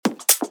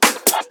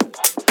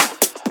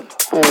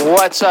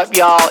What's up,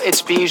 y'all?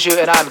 It's Bijou,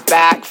 and I'm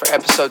back for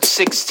episode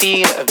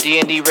 16 of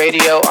D&D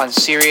Radio on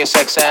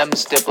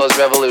SiriusXM's Diplo's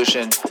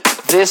Revolution.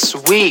 This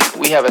week,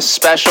 we have a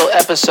special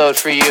episode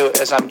for you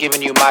as I'm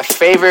giving you my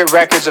favorite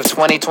records of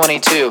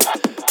 2022.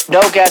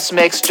 No guest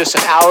mix, just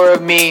an hour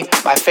of me,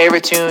 my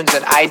favorite tunes,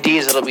 and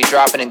IDs that'll be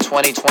dropping in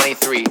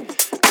 2023.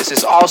 This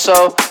is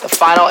also the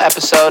final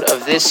episode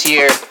of this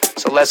year,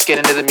 so let's get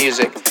into the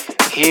music.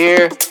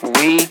 Here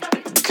we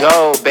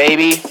go,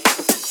 baby.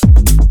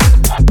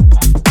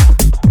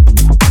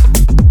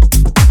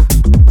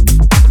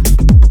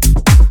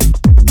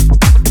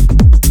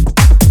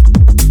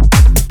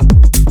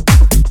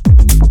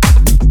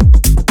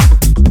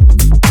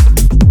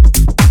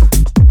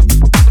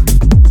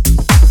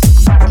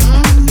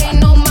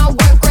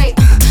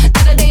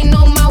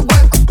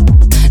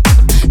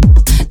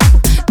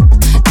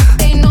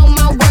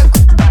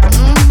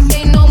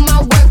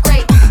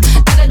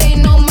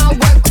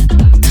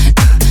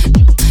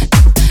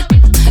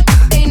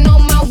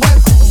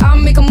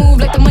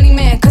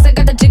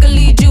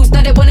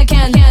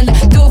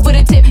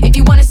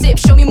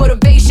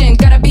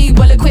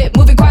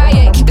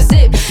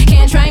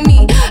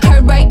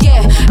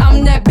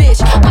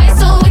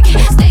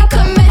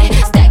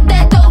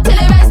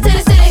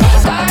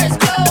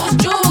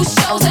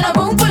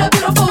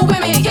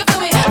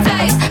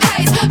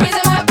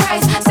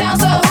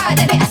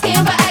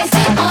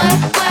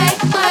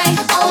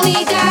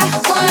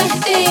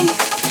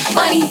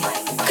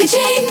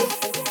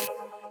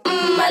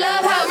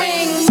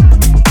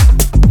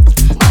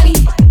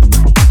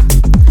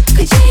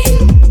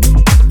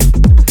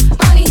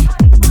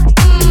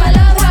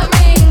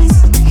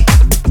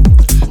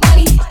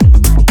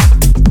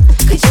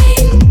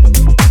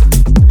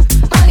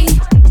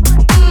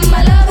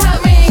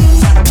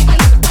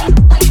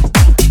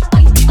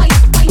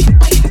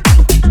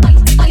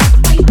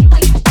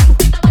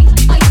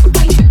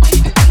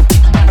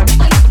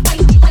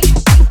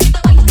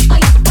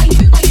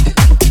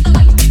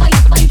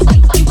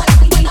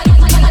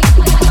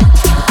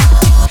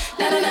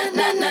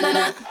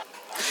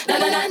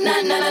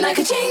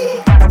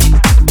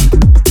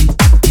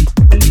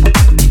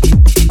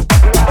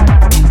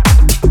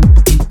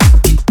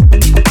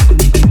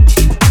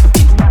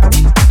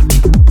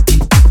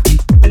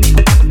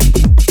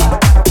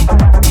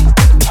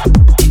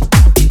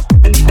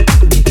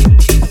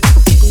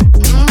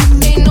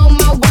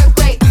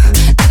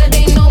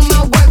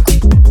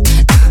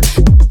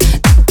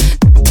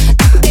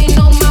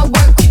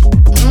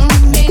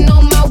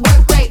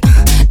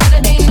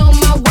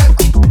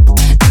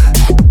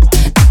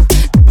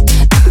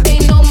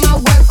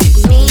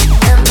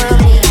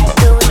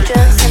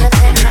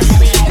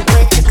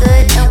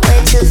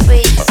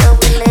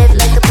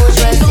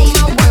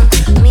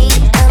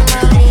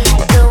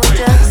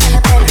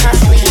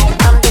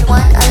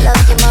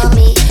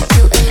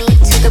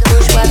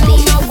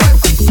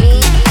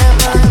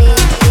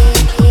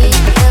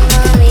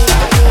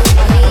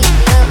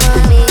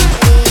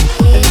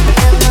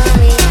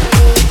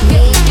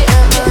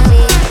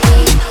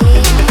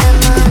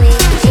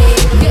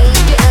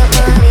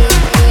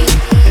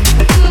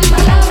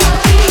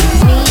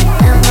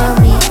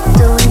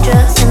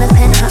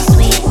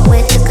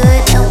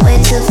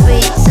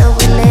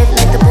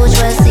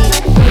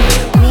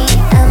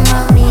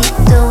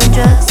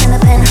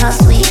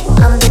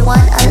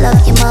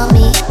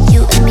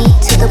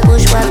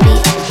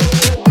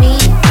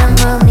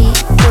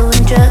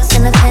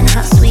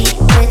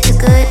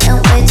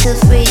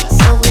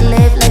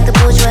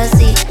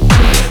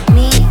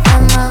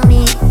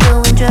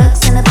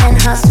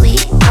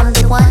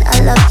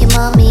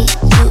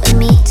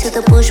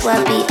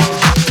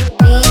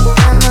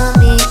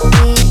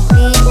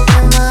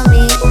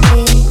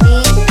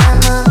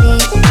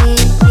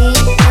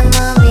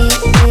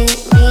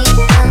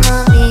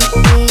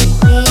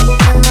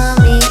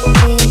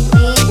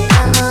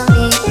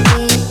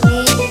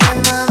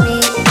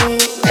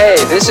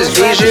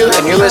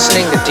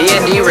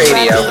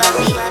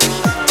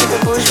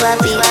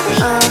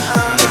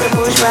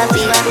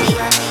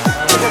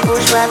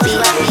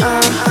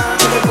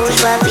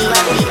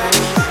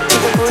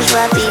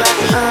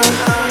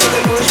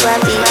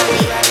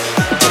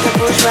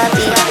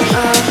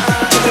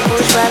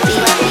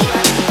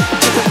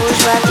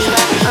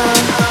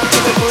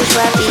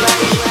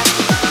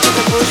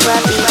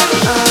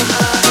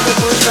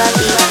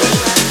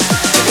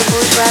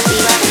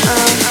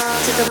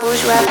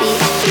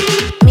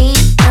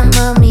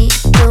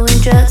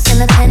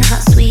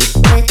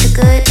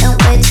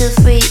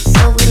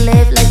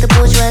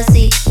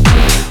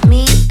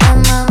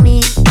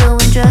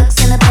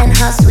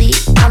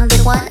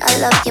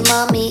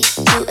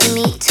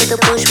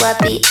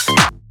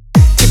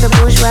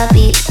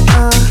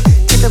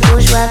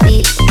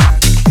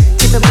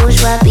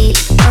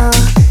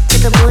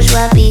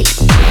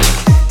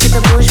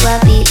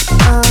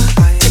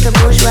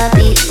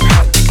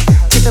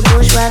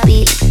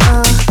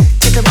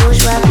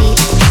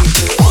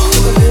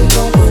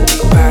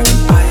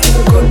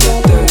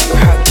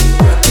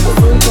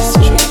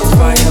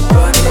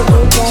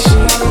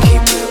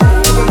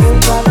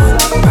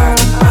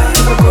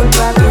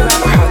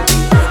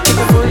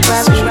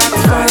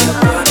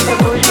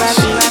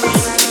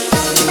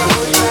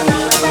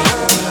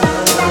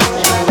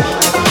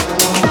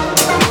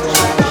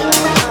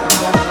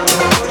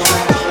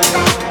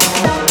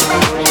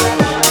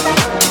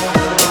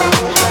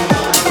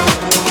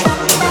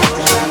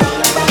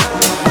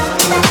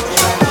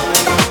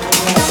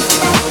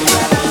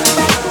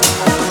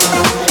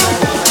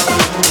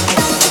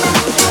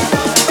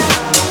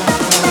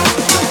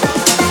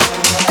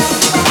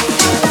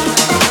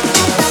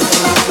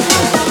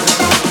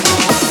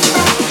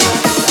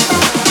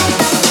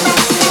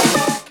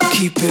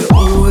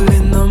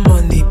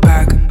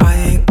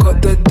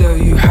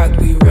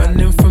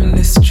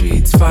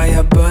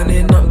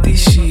 burning up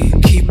these sheets.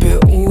 Keep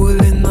it all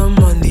in the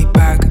money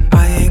bag.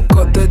 I ain't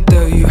got the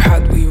dough you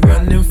had, we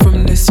running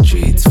from the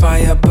streets.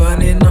 Fire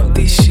burning up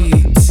these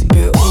sheets. Keep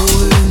it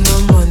all in the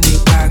money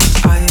bag.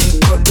 I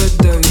ain't got the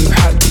dough you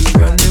had, we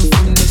running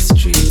from the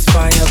streets.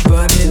 Fire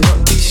burning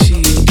up these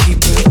sheets.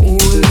 Keep it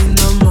all in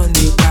the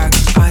money bag.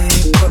 I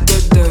ain't got the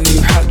dough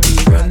you had, we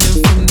running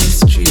from the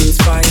streets.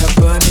 Fire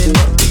burning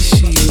up these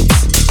sheets.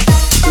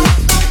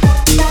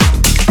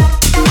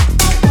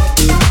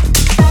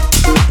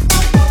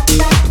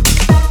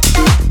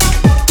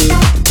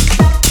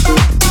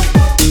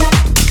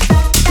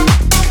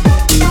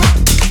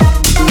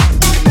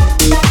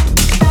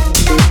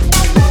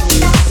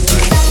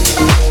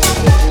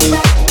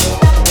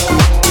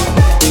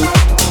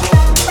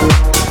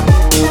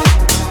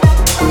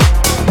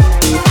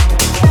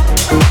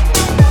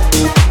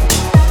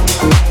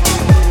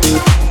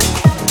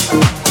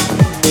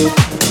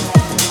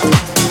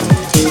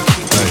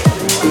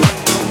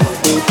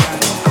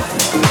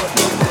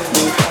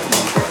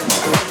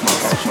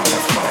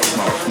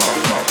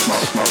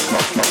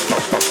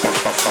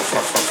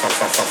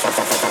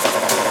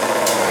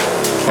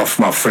 Off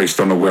my face,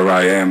 don't know where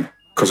I am,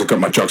 cause I got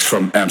my drugs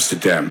from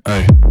Amsterdam.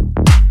 Ay.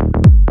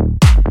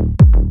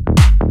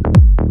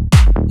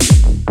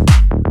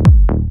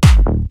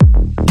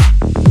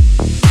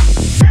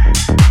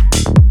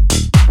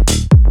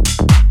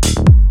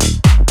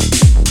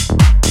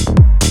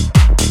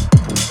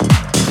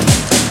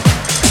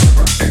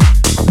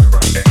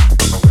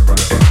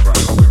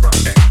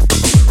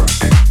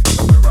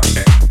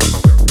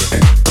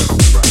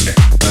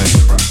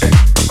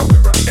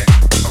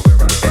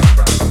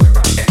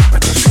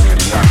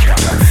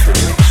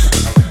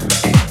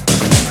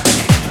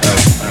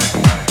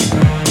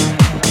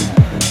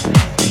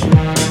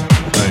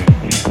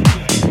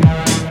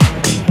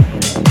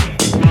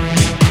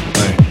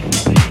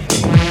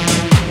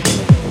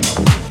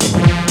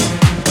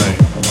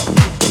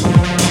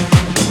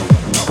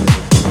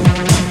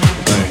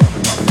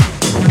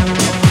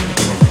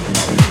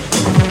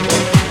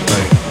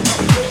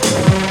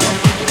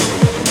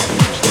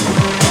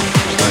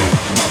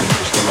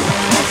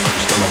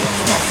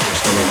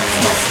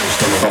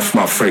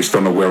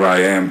 Don't know where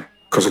I am,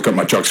 cause I got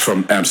my drugs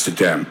from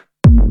Amsterdam.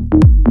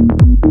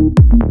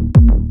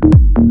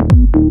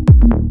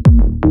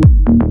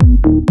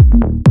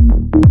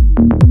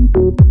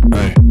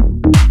 Hey.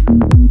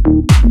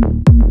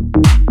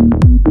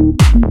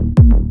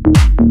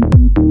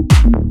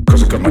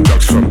 Cause I got my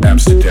drugs from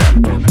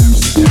Amsterdam.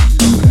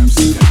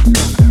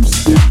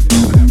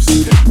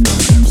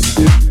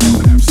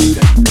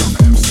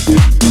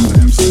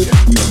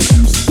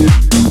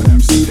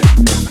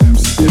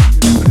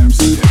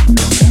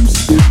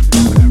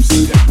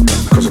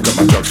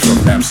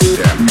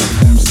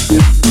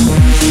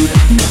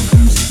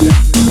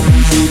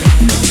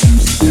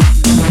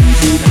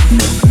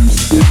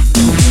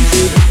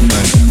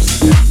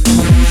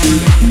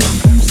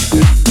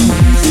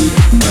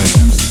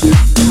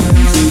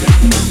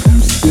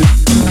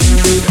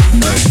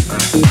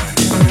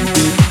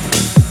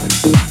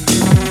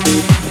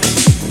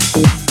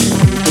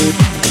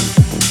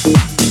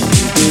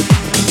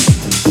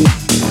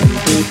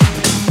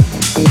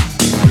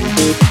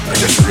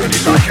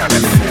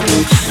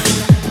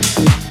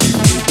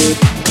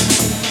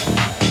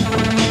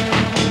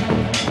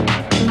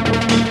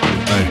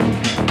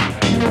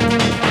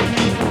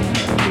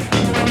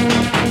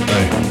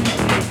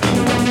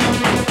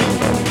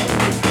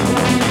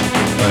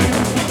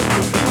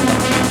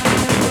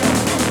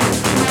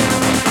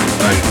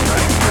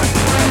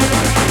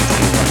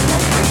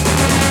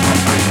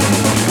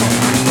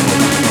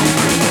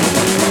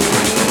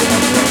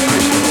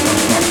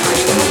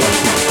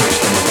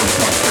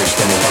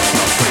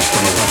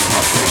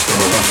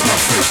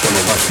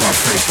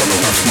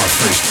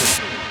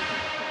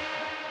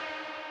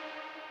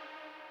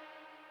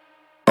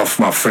 Off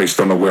my face,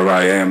 don't know where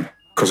I am,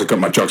 cause I got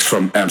my drugs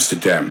from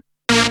Amsterdam.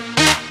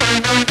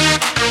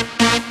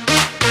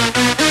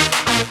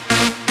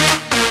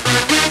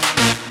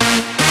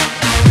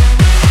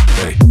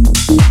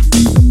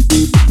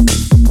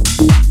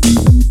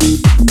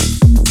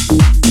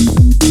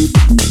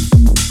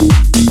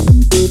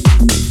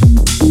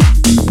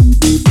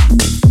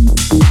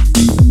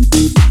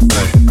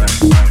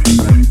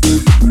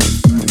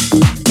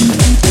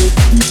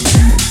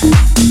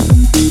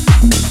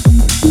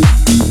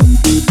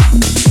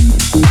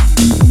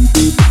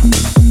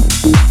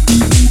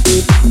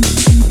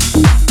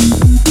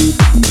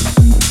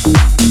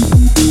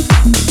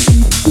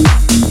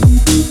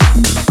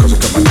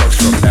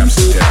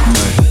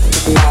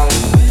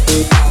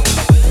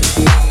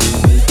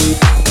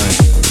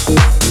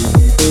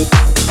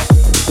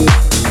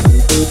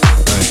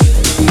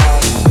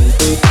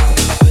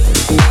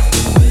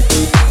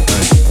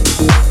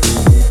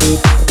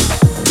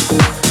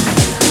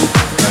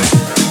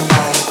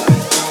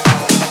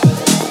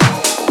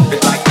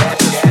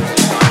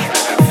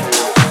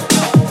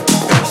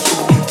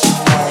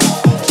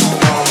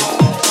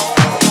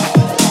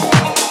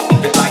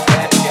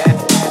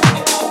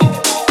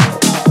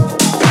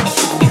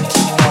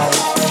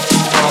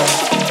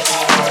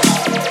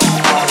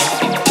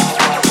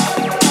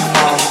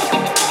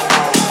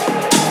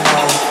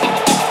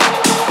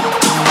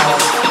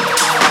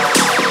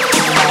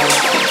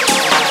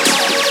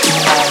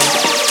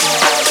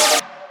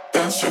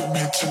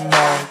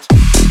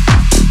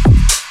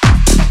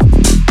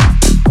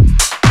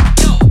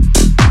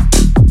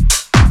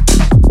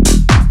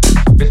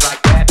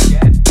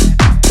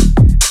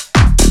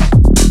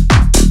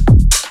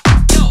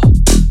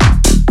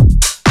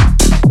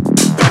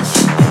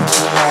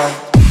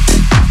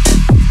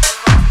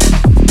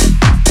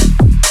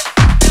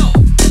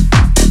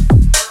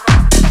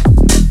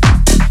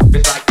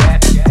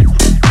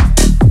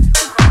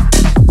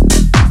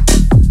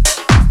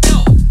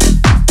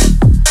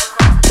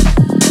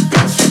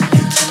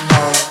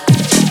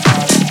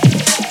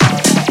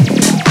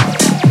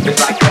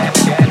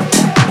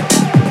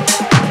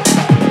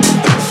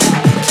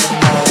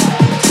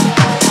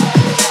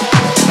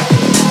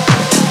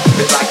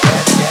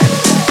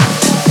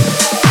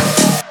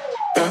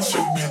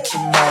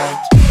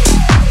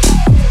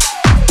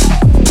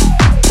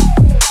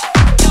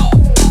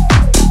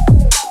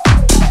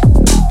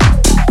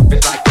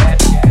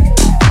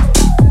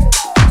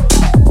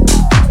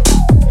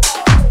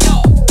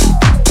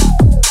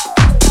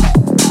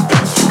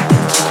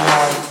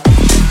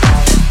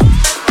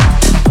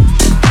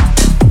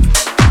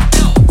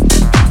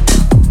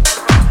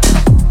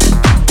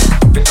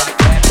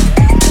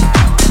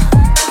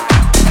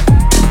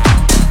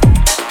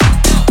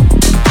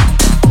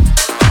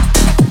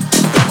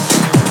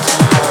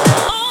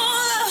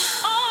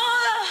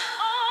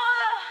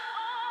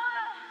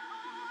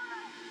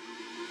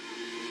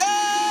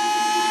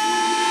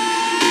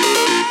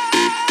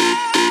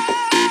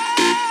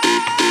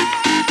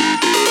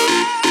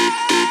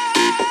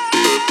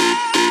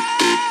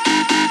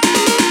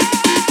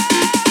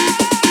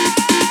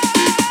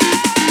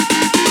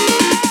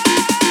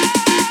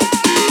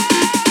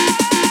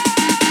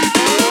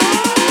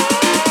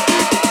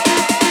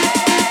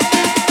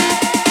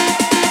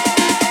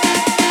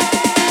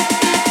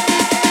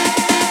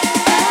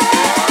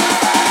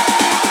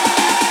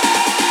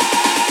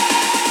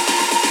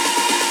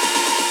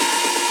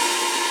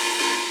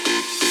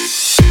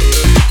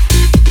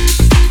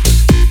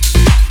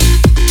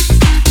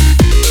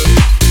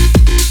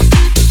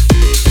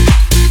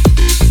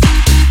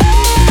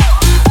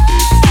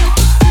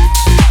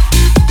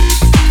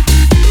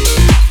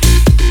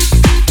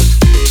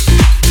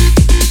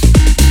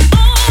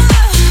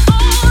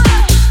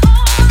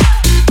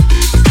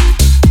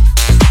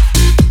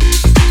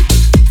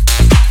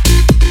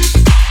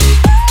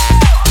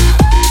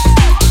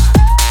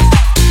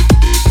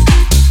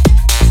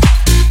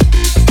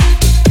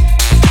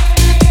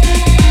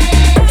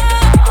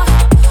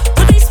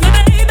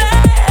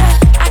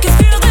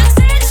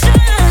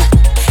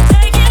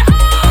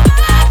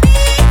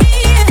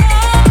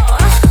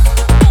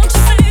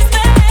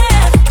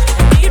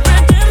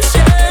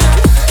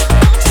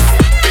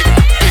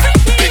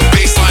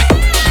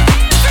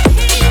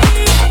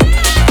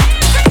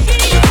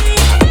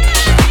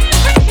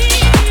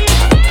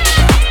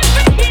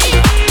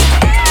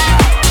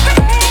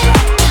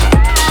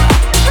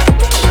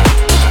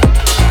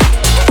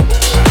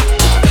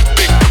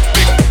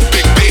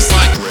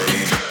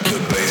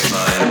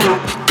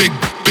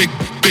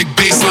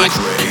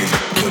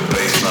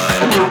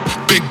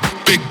 Big,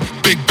 big,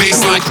 big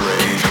bassline.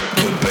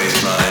 The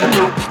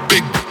bassline.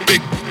 Big,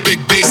 big, big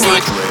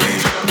bassline.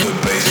 The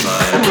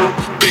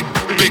bassline. Big,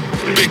 big,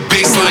 big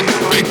bassline.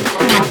 Big,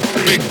 big,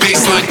 big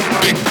bassline.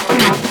 Big,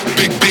 big,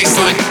 big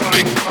bassline.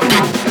 Big,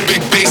 big,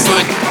 big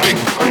bassline. Big,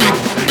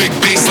 big, big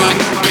bassline.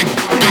 Big,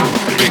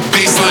 big, big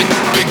bassline.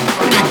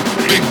 Big,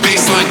 big, big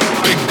bassline.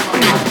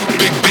 Big,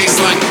 big, big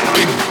bassline.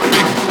 Big,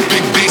 big,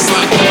 big bassline.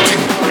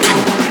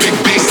 Big, big,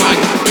 big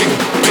bassline. Big,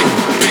 big,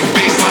 big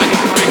bassline.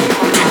 Big,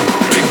 big,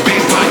 big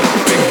bassline.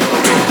 Big,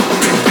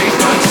 big, big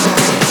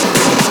bassline.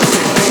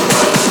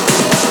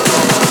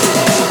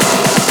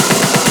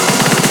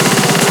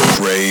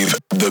 Rave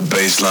the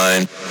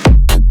bassline.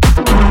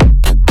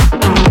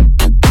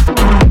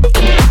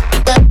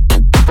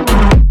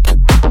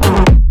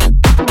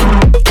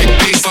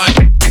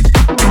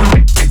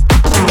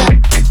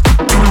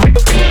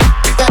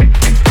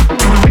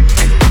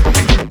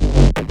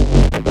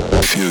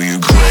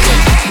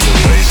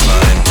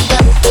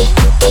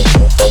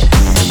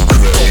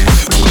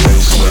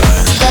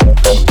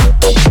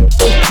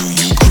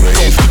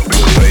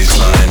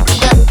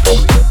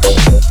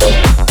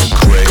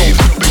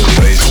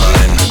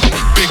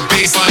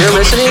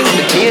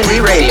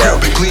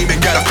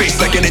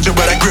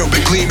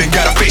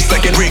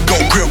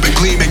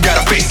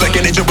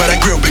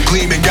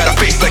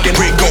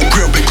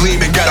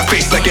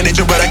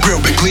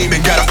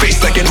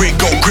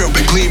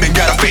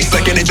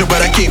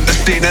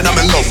 And I'm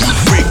in love with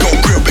Rico,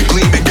 grill, big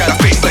gleaming, got a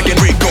face like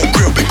Enrico,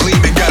 grill, big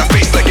gleaming, got a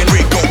face like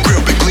Enrico,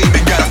 grill, big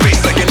gleaming, got a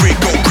face like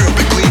Enrico, grill,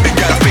 big gleaming,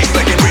 got a face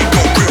like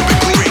Enrico, grill, big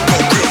Enrico,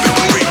 grill,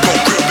 big Enrico,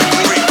 grill, big Enrico, grill, big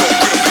Enrico,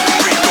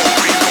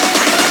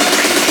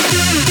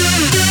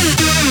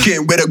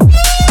 can't wait to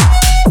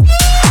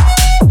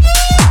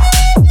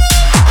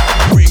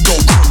Rico,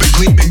 grill, big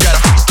gleaming, got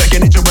a face like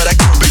an angel, but I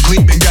grill, big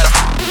gleaming, got a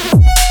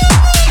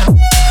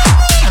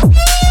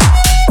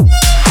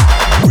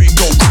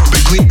Rico, grill,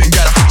 big gleaming,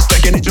 got a face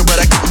like an angel, but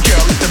I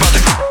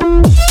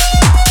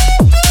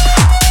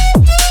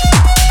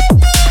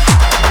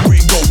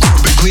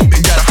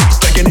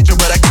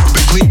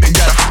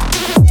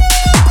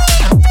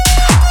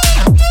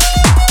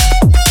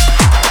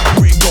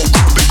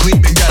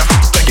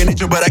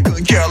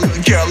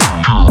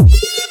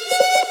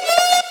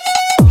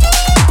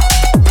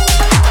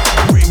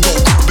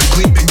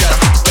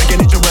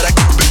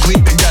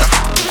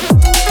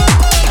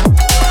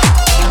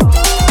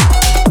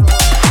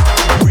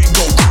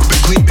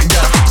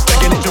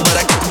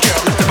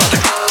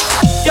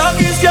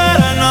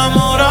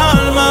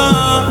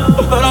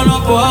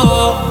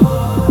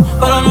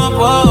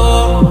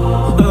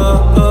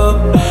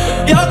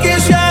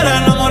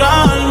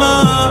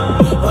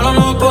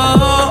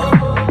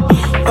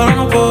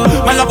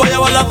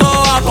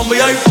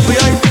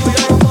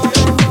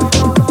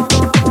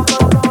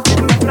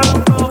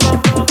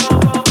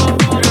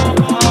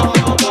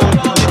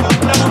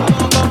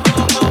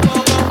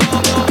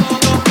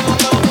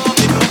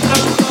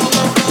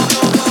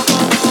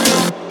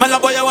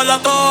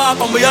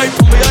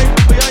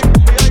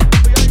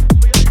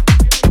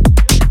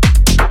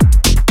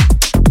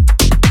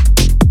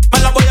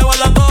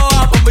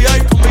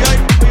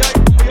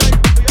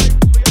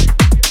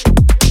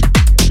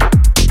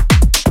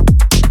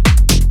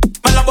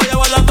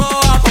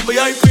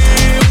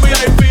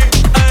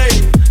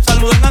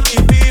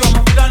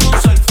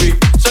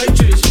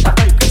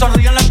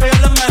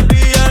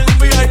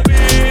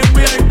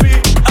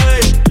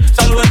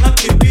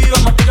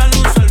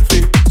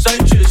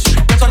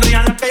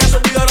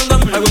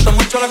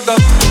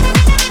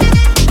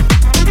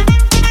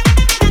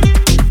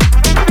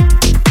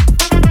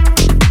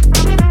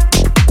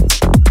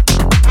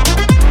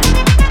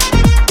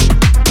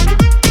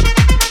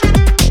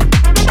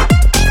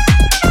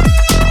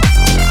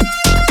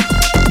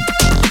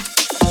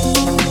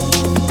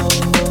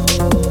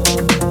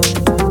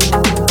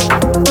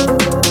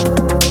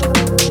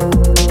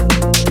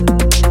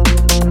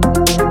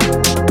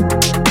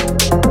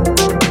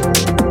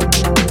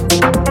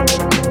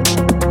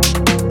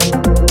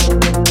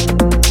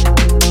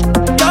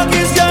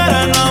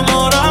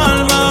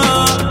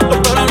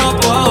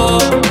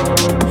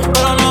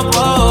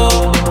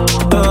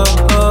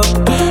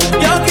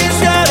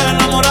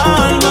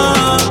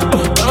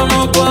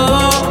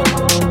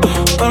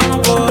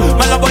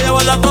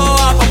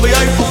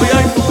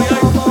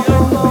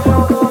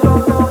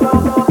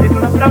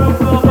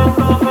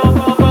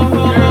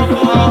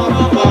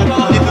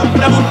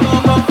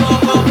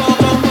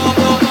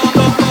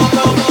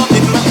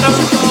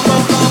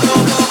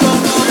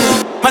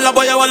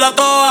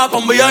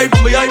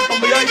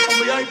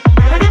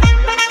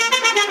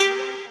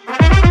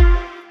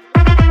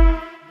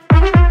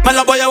Me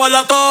la voy a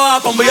llevar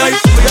toda con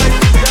VIP.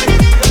 VIP.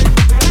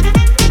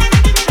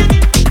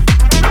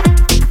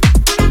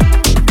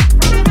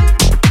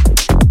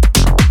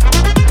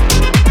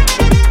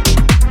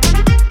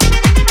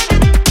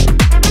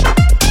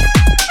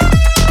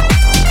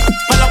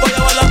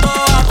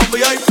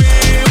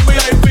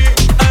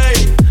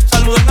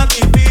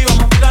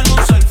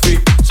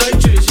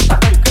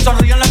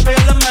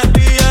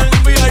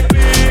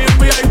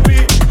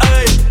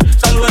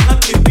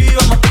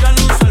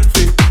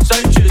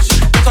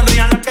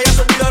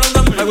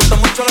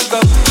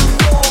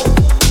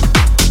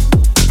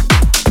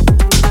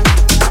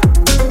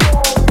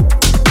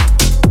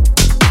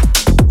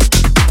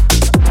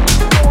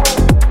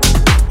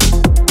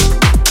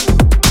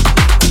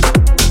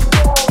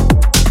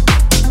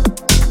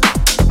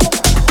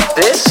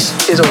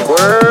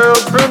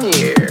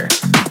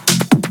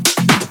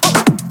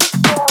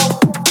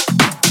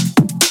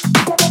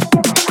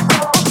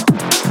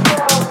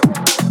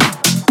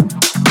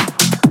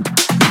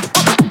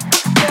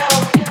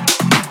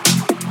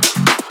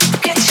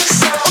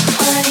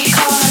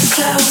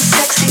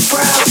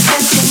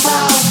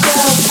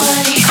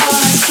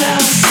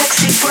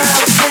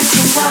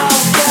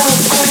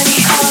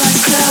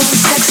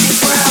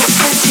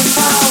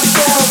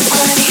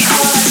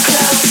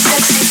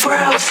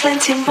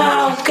 plenty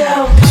more.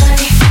 Go,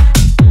 money.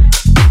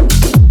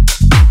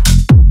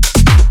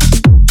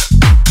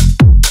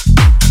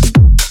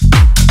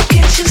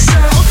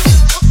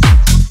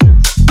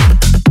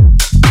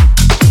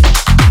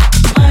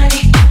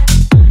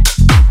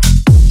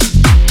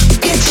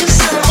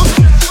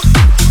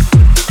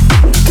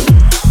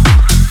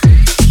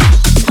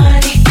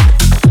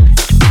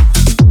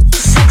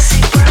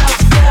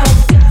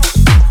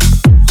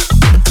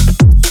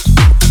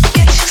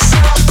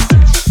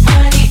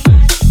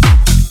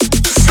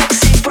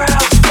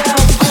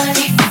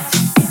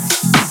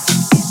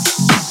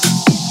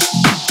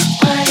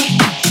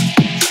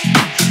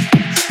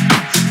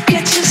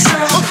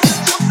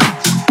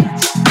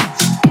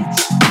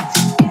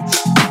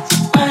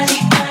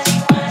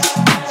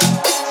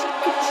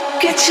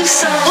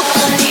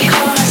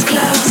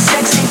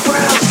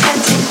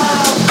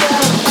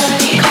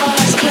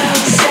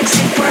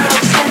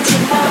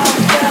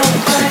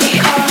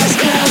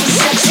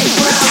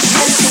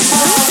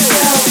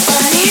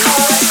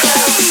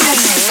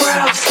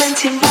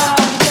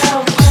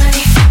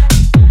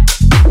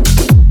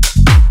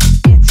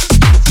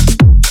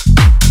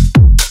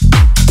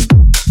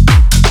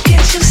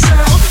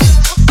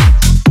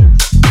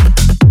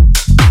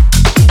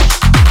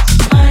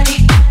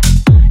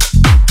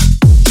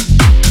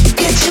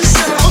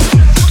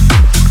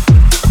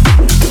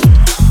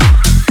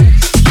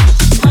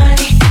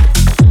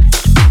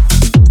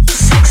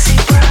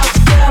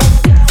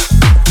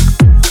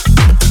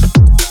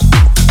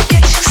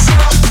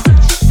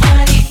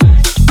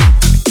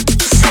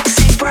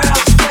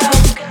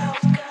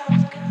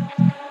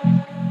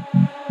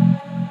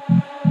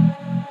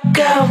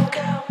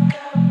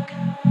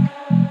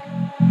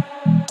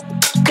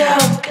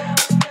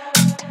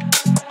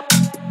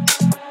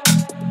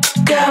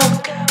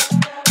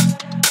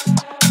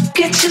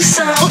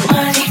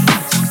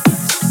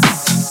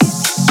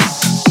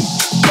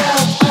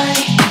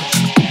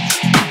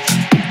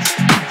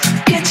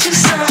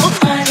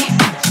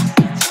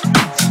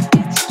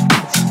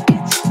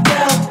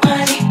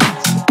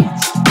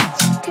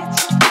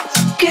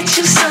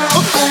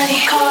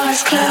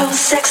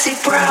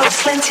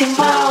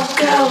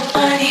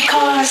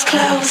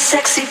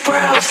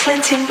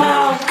 Plenty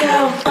more,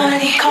 go,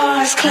 money,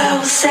 cars,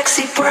 clothes,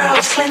 sexy bro,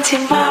 plenty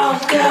more,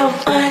 go,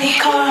 money,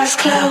 cars,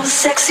 clothes,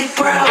 sexy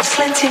bro,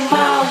 plenty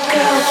more,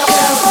 go,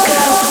 go,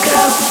 go,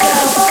 go, go,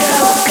 go,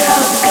 go,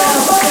 go,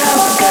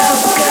 go,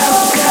 go, go,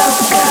 go,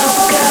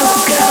 go,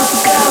 go,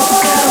 go,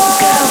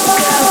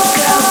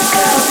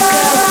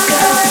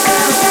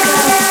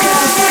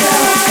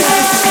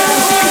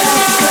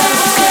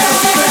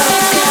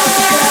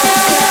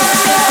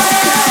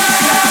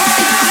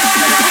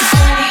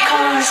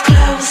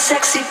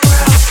 sexy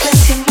bro,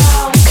 plenty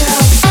more, go,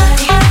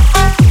 money,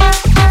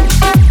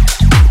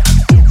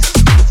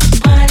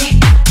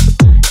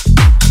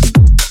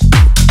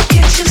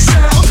 get you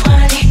some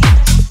money,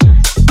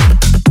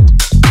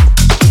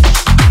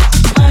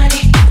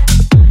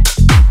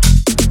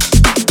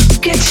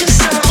 get you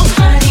some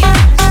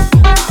money,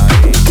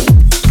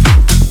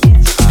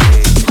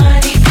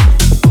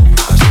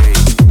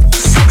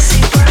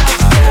 sexy bro,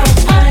 go,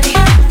 money,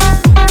 get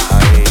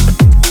you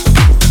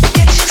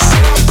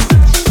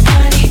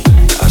some money.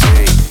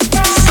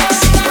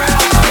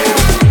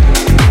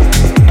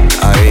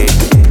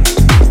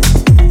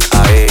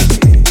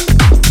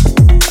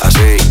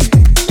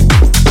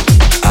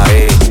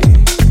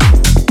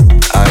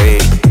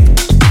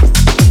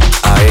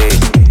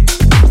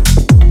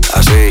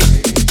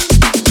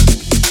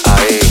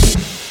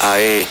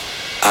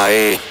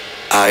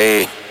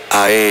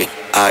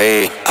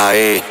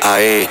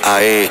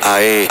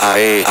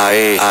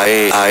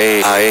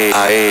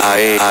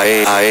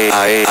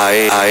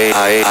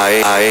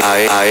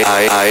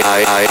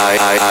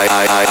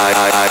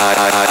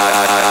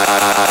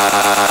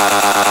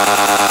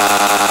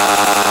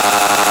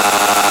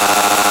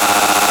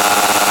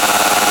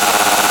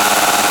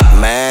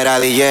 Mira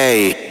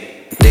DJ,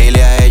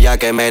 dile a ella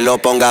que me lo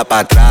ponga pa'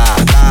 atrás.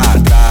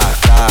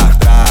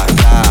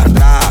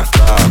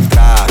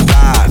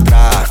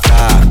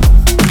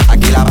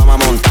 Aquí la vamos a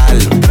montar,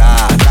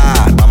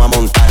 vamos a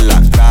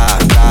montarla,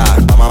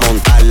 vamos a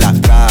montarla,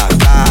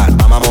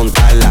 vamos a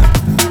montarla.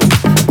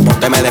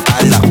 Pónteme de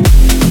espalda.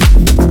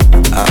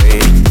 Ahí,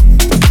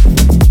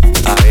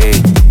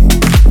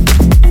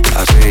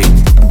 así.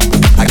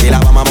 Aquí la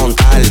vamos a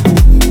montar.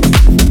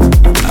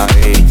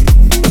 Ahí,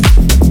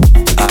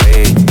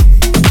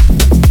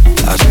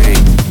 así.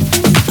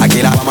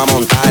 Aquí la vamos a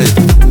montar.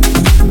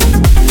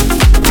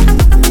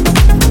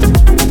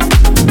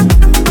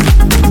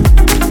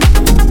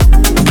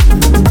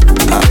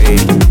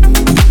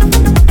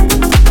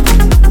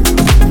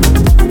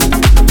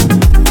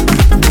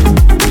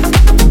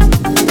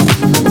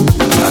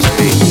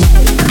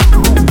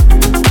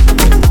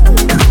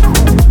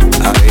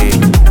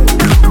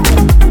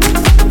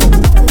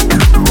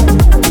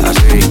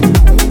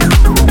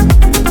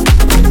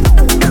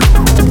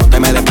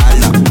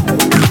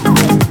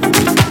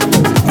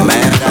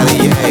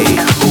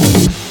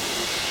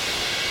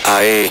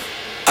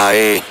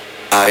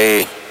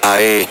 Ahí,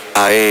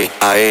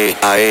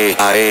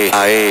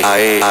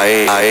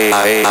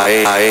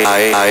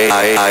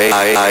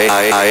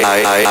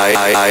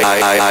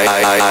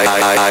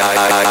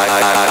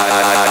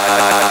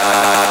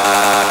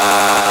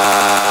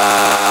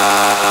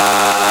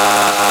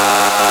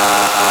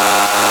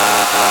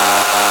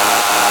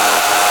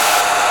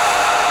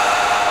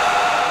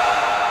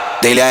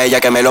 Dile a ella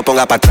que me lo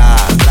ponga pa'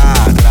 atrás, tra,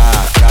 tra,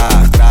 tra,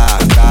 tra,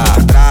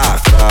 tra, tra,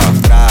 tra,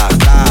 tra,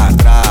 tra,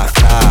 tra,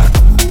 tra.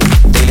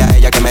 Dile a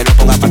ella que me lo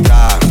ponga pa'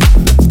 atrás,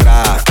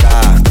 tra,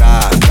 tra,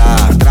 tra, tra,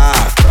 tra,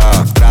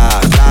 tra,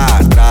 tra,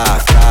 tra,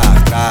 tra,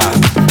 tra,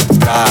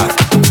 tra.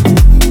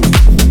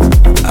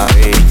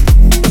 Ahí,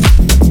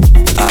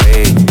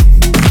 ahí,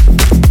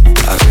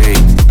 así.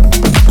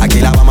 Aquí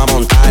la vamos a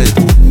montar.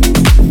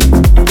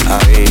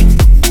 Ahí,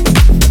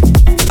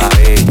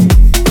 ahí,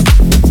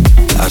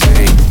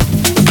 así.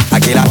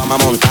 Aquí la vamos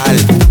a montar.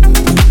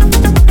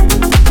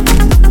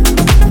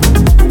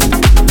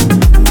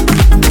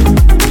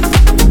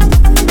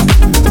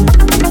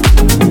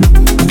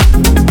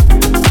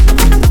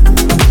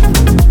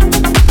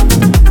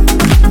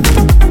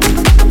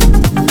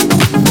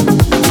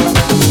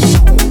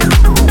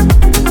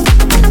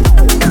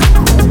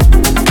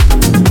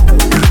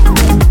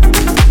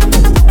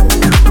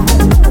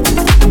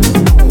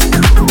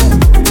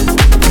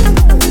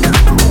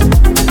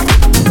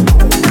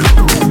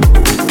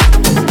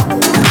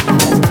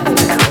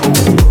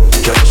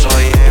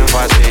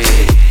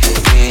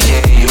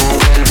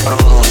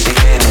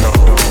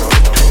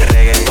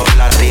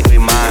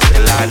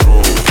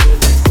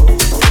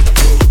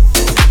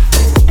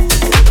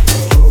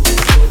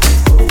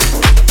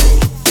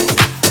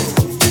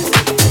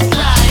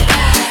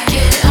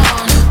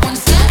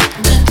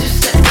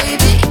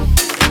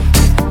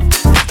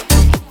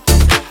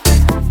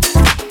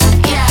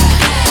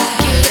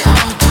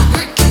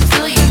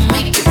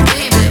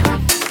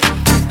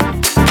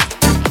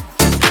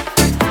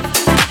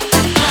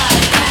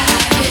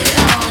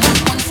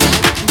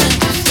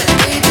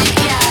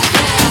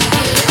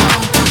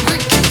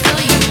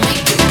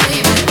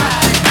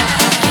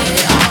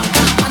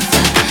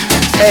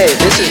 Hey,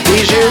 this is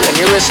Bijou, and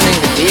you're listening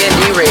to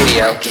D&D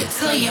Radio. Work it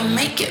till you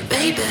make it,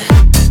 baby.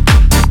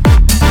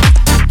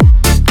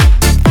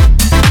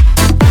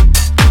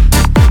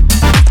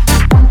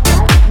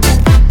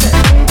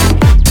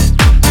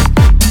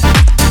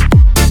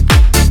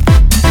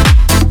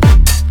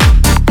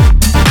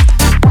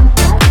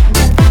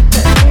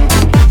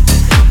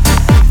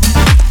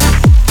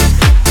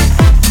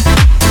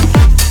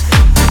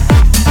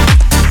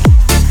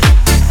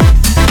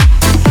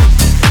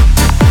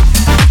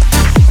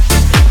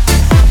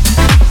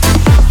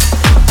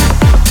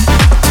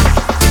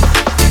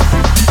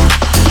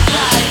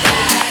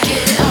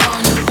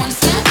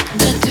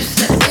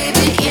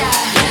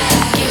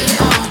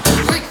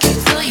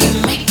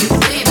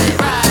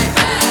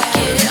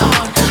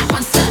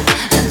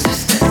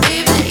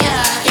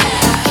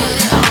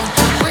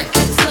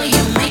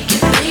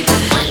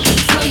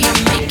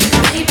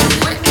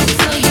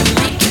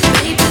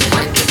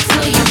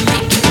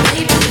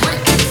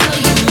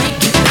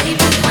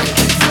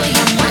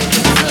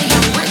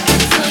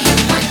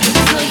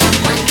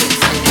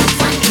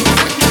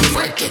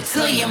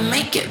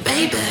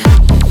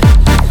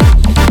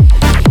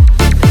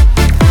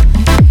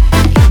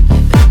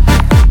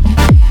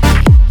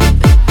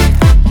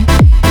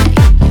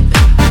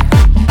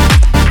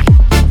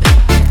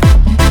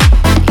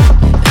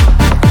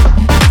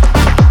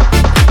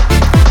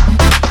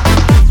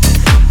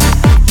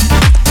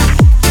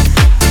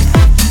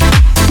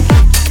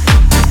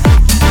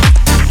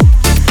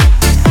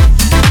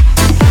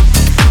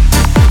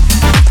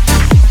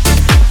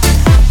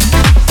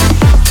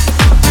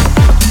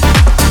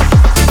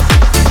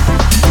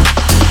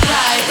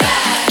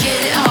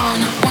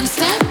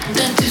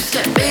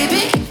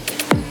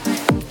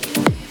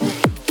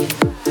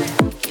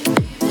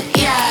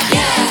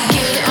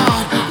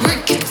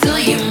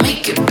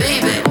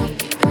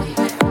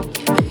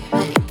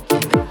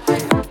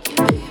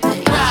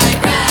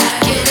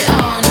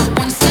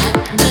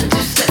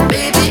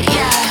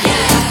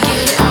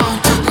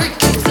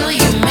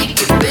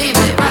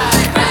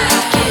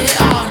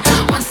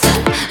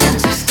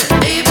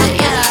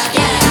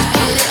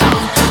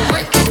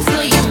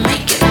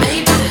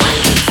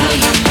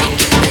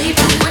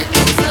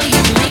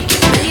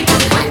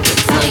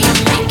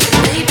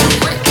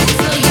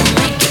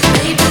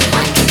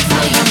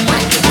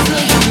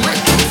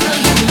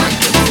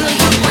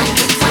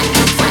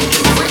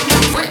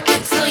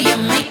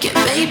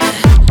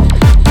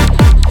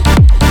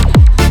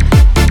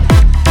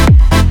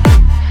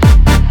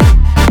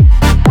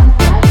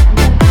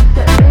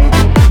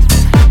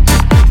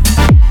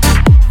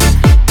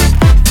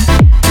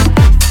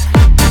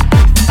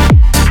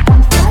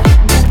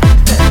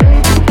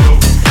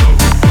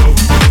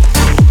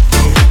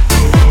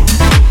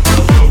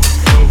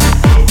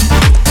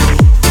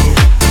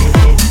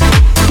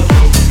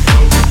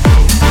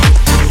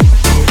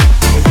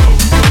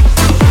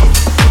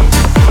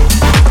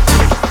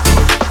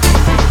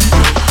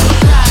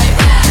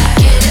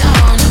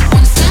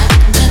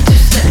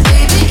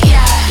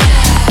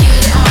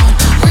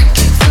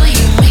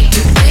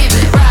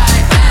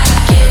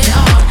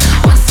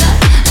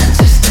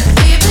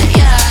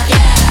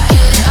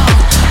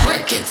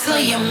 it till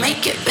you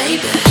make it,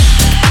 baby.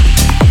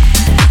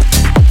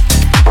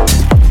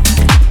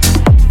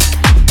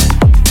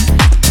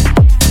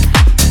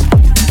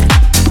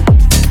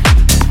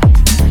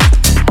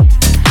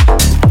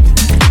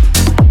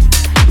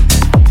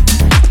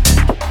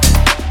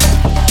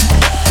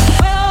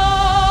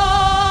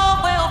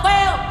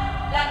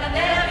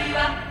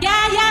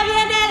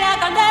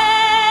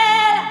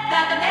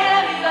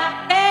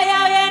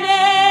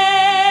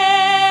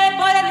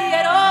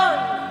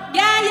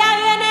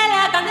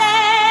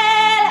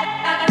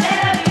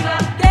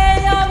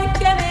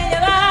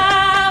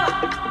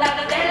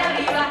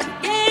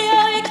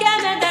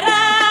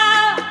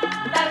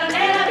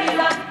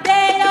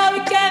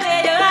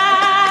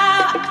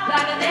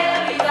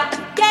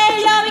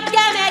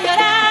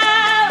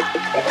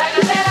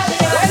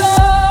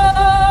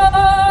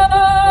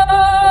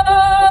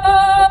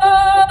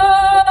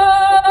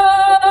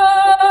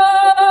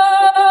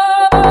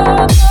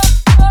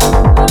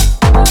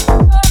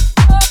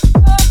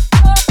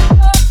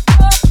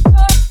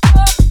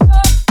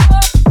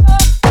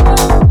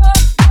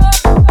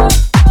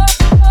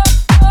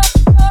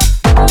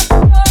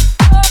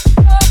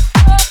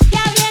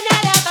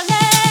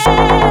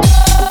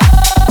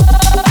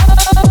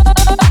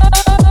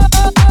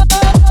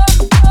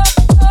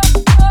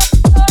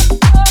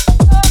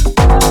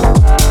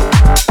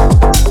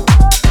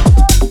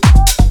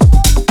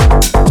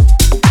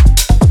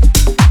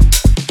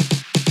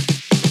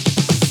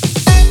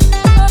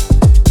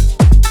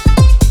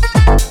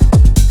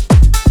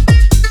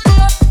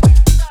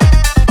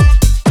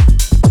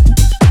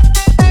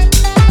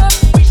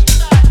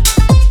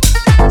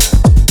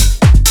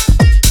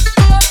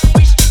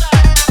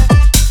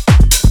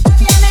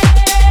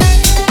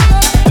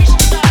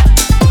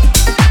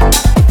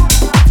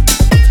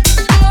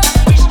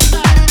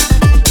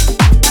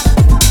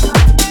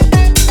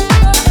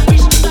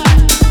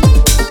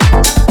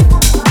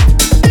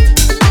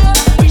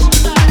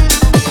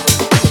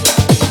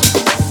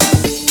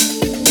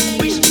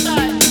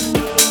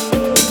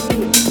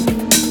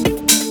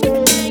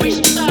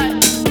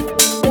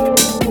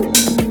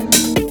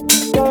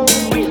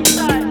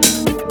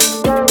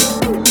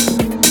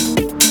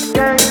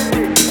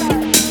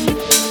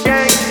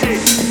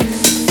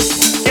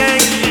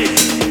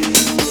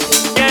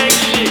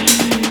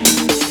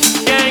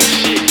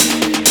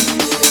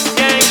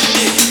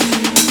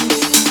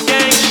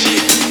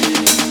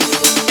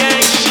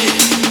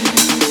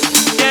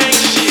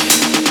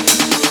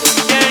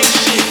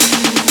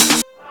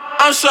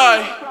 I'm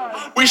sorry,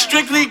 we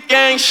strictly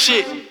gang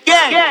shit.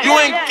 Gang. You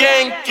ain't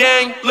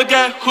gang, look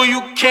at who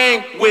you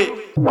came with.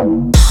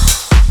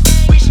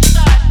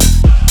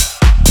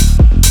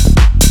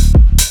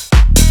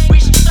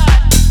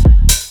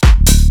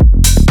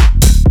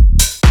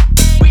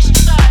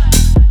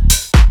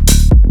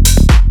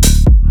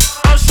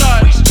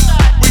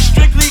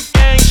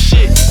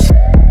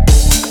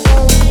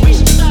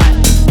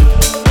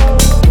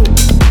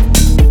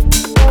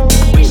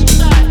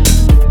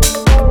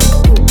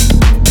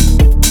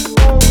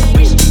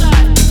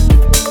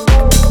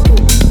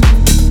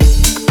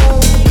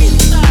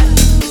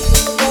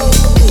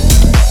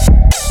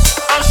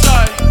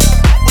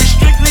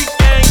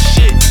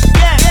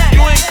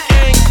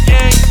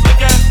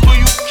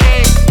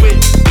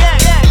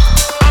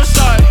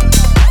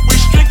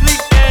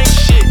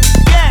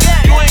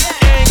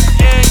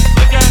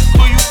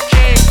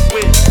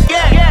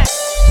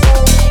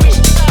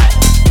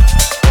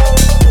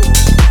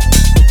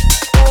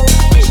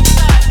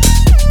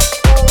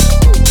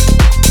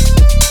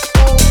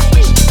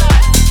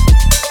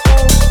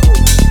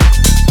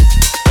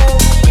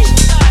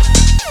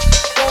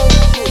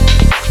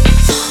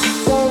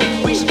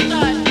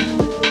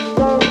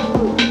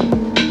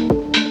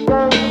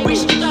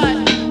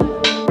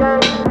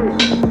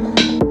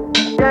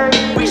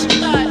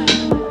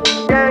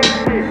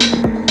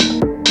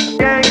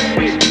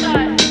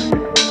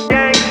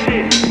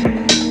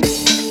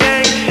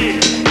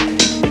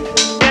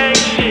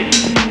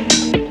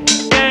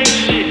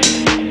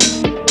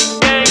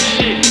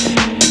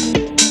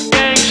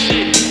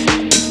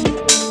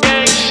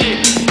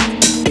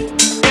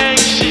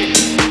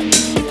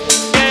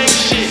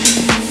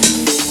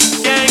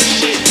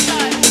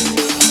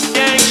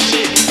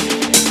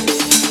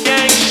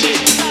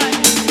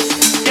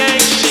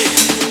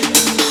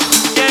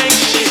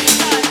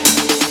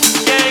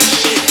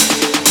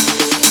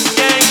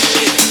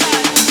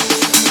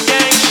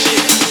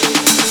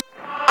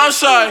 I'm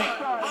sorry,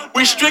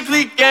 we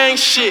strictly gang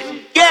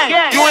shit. Gang.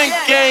 You ain't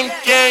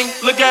gang,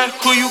 look at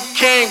who you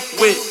came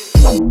with.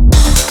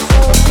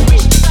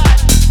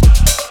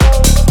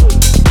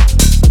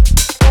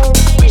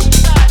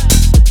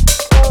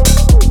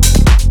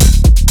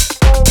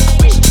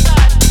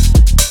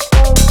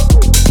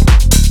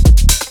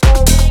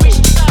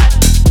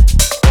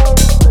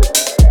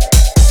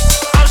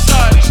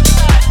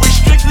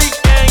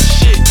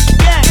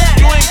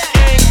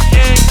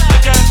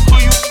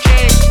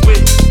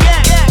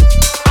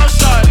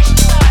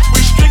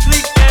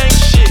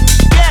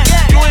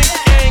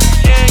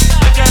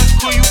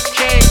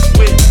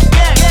 With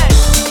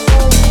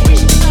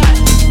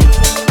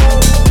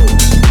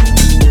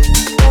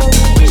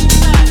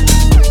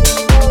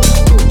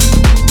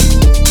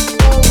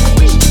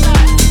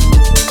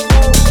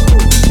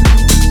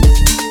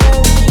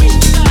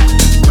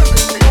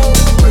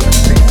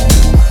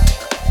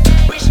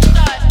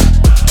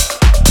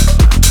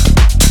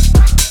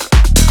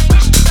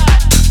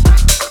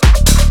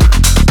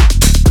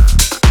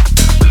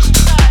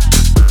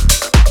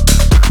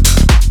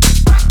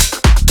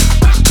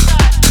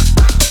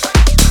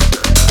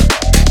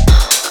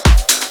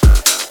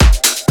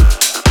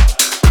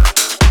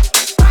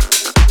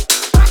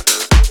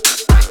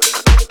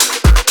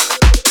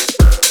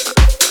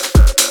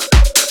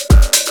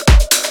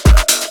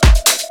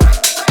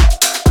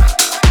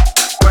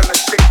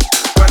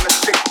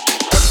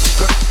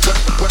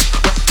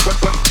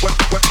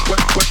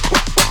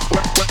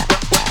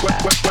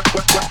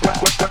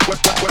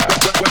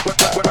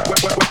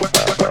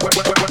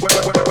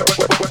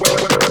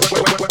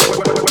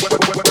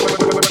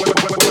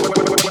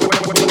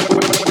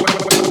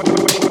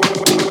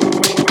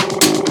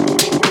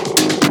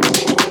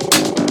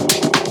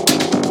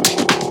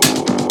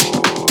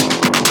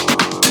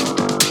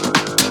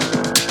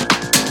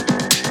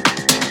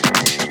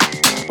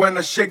when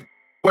I shake,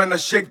 when I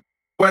shake,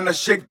 when I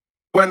shake,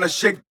 when I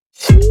shake.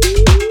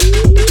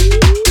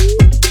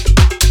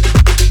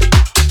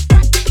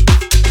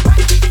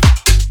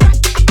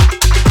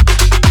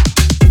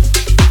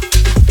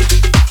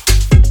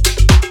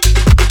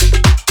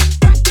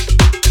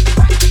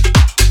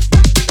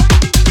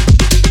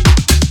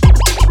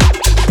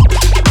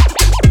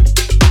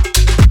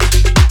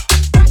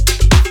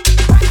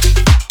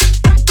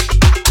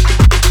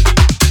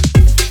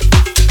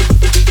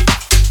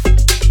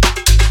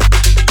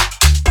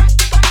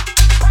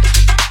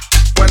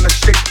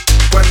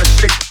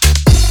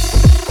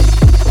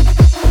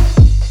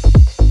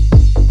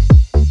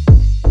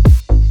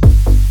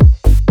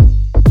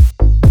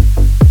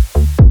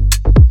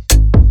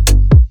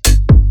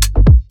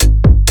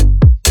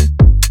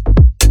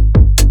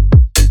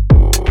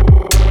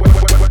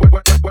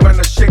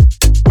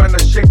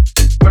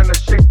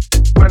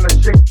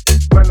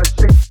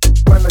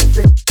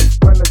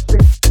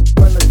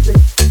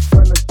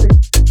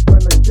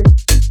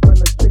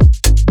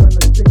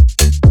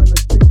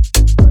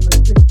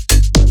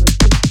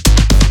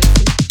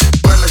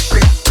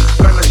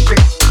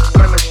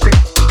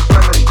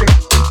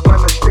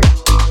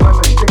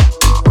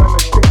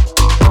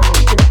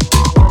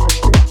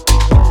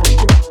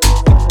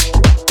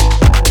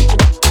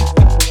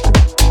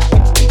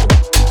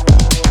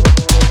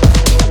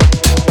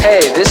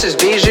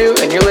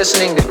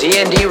 Listening to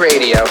D&D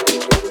Radio.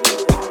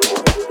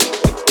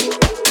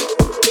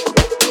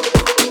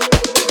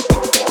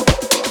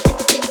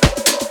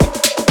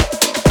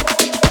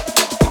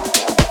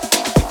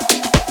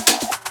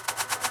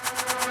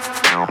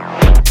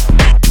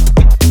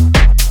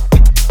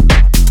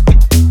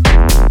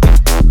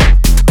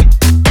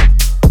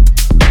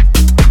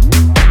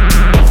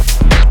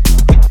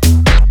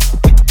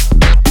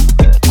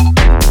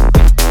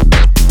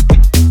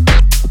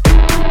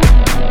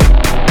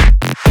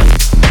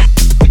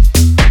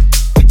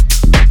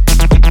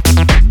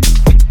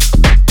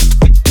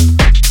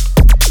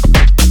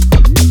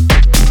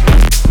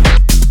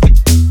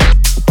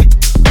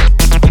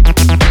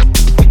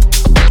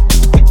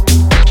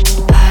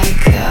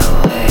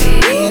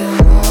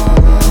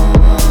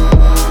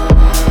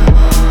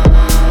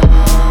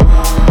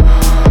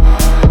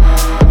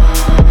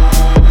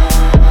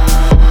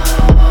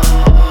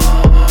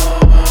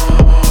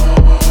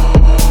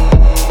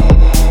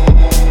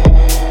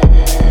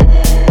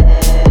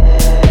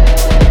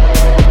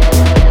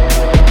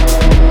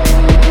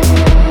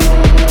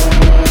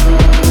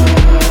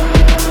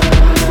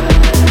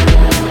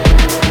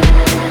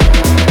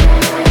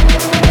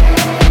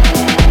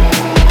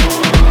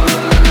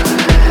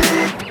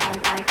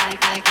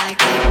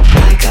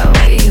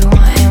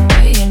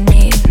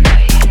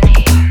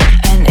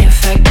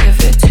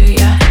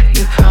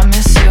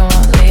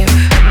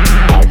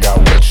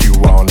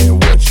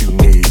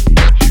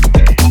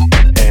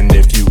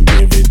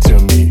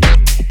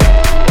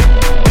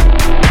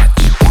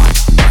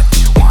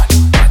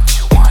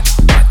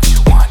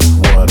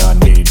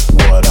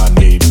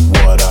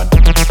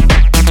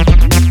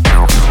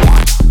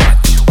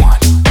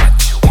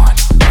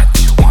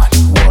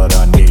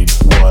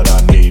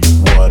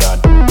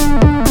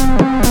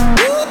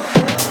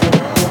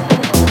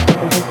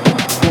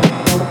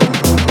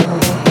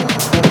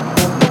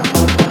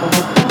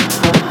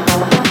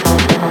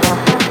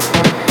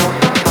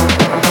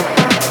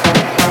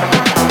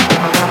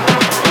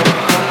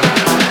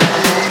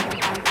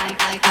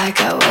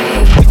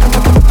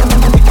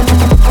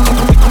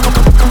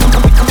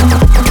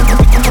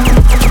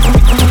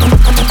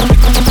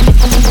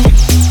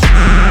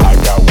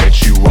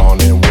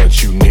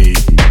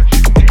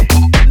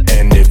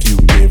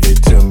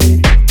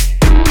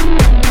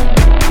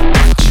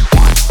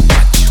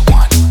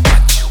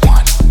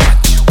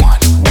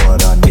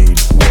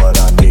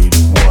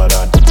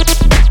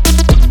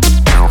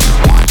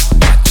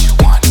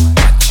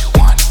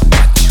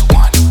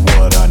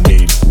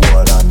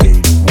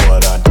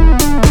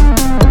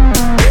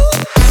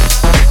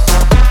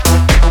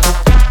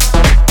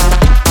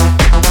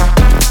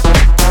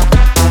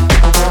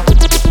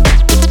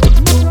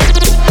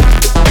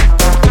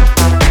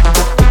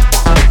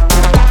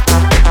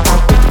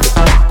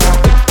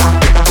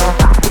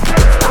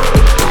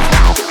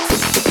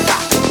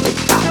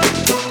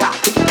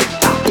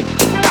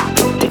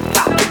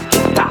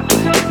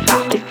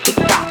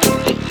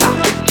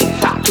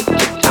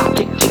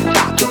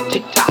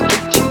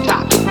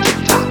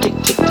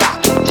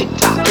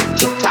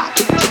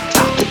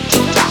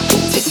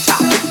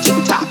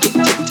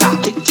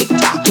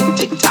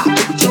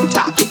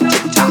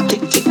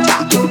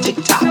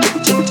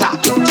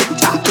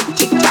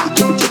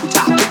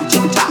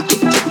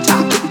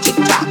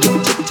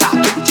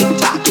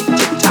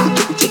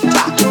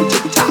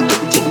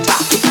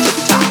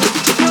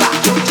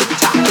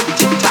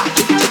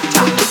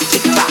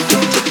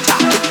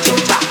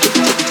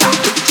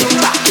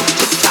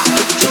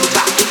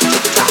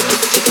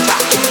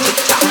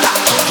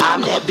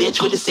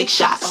 with the 6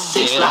 shots,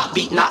 6 lock,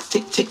 beat knock,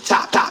 tick tick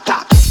tock, tock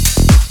tock.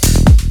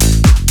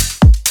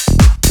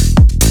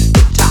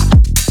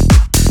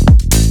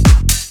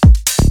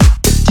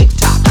 Tick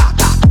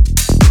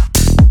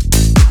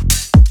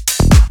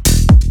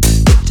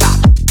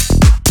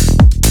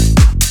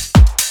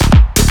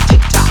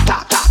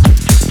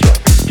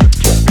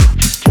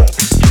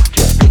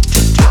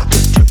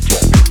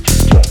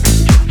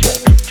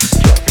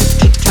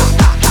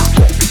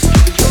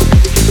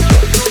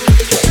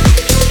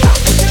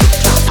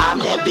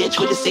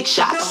 6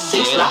 shots,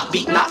 6 lock,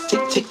 beat knock,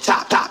 tick tick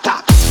tock tock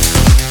tock.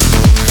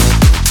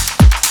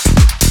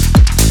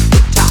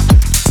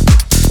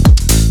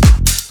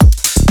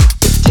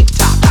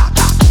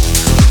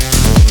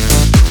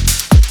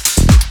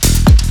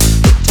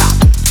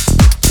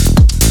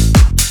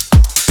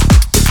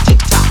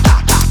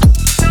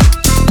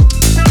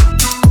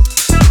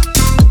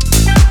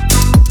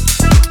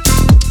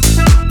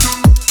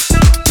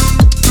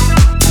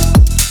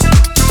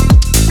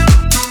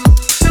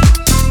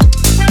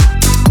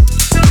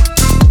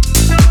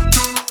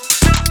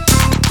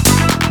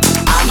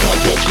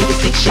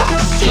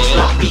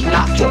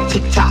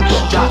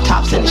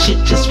 And the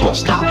shit just won't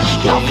stop.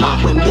 Y'all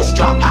flop when miss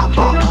drop, I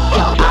bop.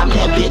 I'm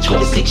that bitch with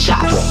the 6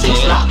 shots,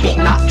 6 lock, beat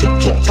knock, tick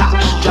tick tock.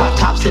 Drop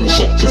tops and the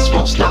shit just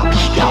won't stop.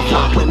 Y'all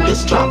flop when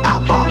miss drop, I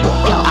bop.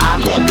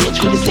 I'm that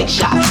bitch with the 6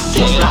 shots,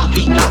 6 lock,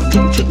 beat knock,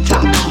 tick tick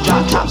tock.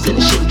 Drop tops and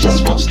the shit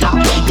just won't stop.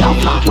 Y'all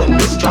flop when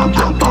miss drop,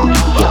 I bop.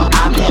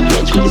 I'm that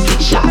bitch with the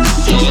 6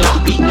 shots, 6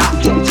 lock, beat knock,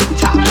 tick tick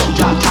tock.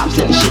 Drop tops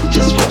and the shit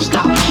just won't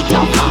stop.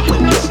 Y'all flop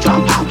when miss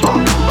drop, I bop.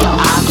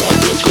 I'm that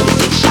bitch with the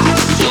 6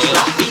 shots, 6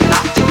 lock, beat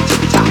knock, tick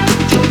tick tock.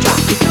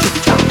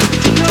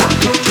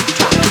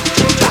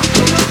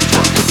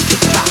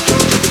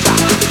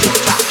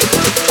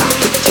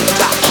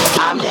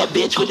 I'm that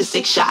bitch with the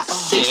 6 shots,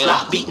 6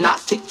 lock, beat knock,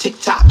 tick tick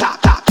tock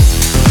tock tock.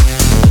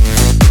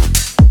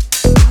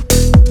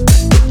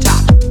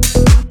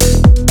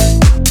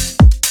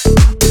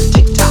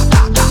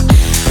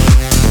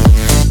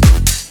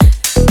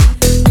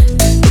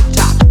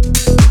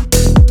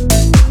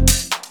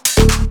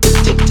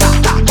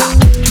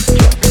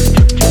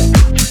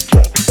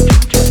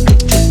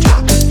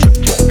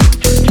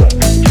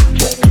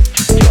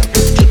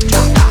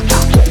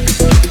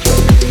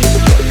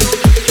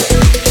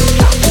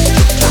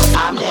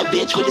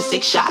 With the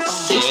 6 shots,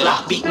 6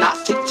 lock, beat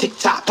knock, tick tick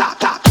tock tock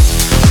tock.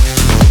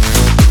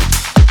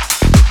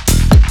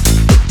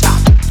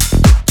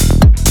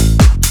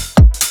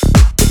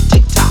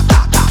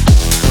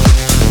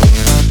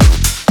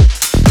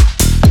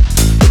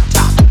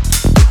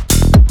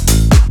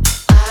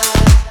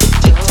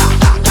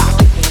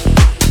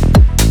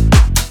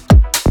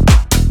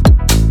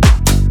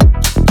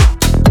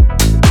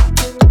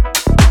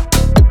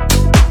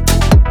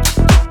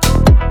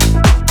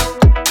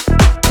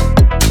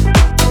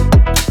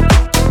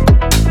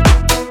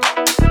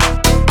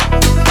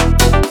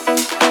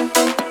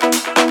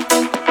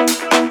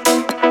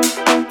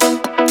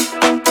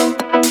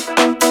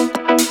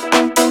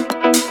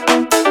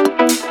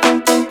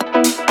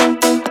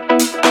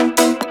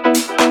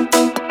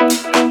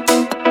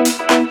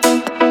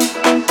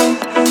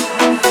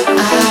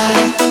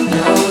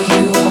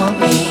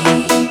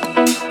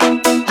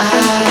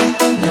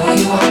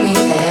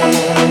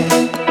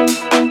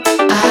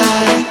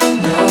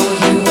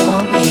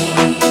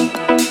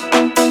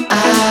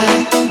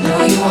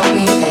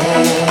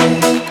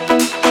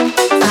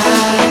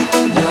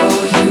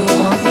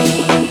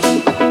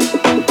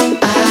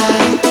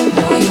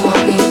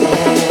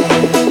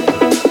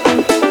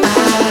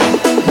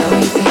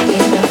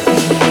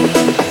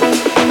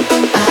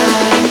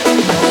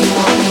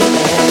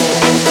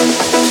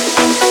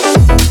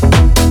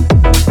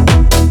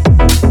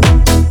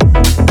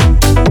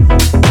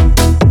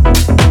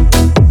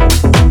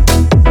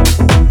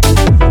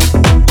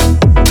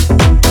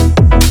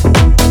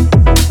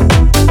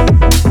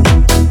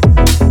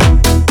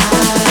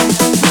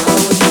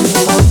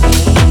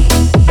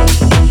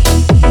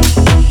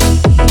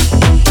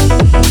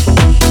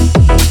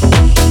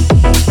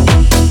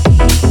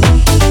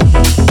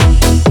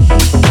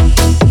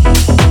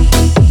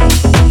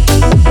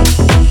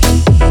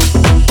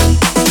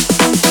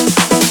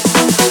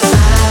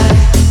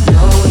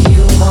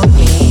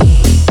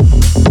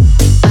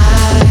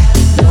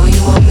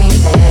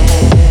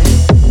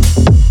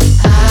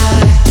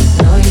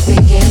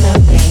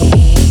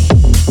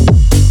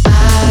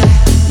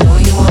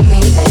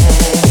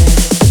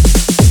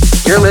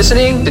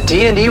 Listening to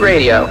D&D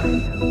Radio.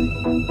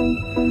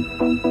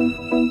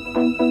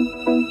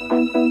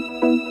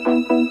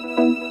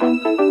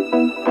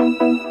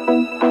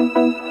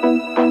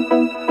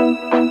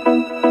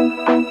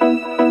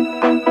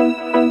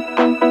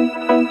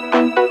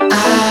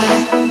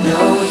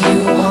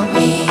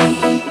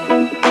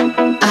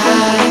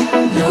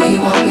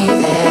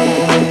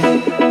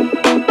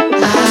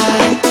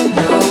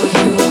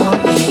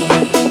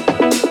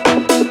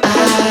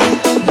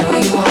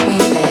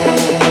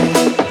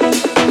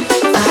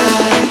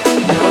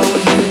 No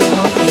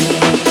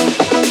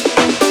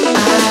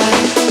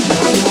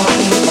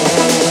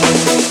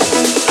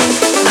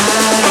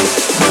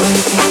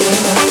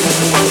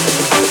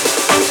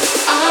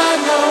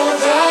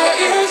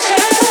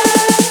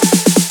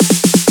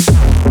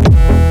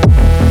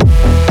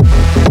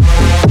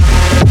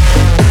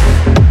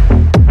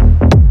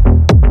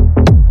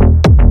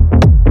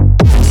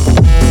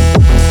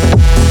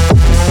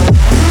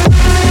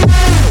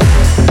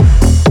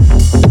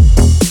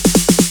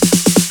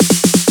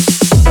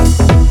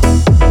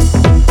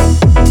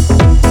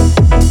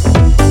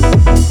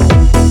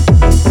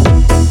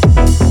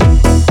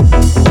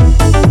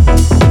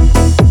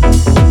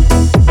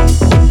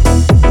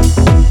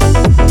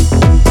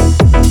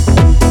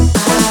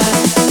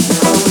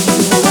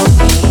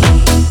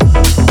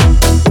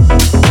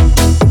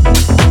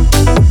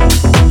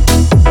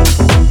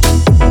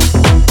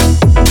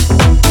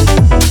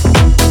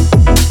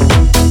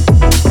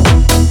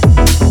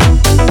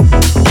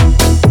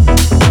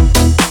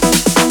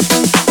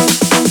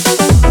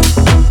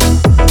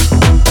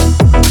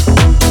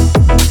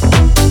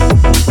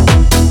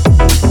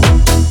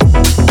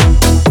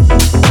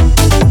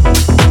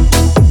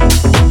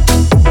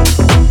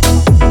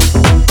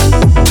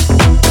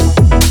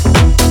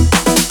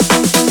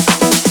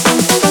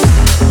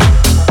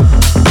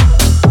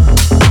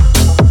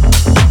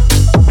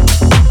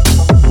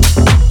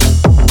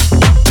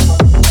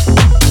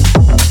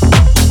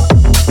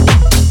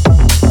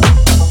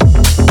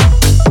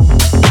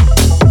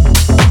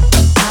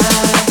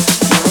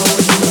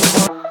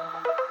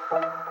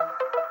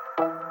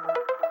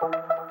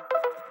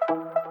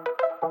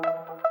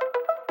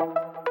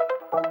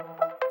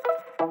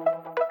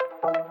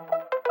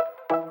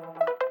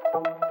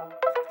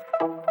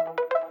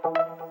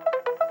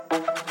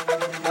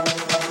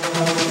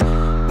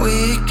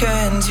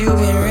weekends you've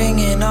been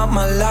ringing up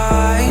my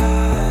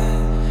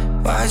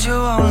line. Why'd you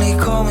only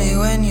call me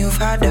when you've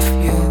had a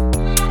few?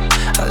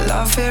 I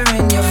love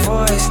hearing your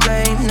voice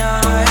late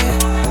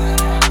night.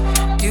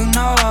 You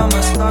know I'm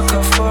a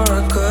sucker for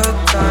a good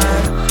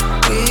time.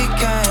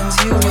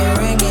 Weekends you've been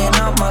ringing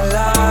up my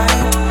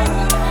line.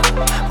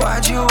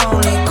 Why'd you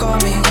only call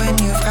me when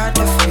you've had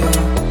a few?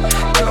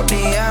 Drop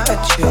the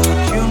attitude,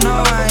 you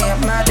know I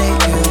ain't mad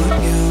at you.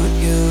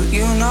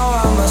 You know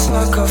I'm a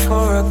sucker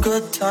for a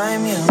good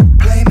time, you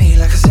play me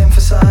like a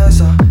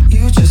synthesizer.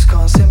 You just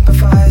can't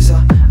sympathize,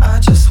 I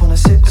just wanna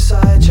sit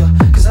beside you.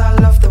 Cause I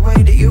love the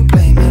way that you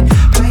play me.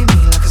 Play me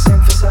like a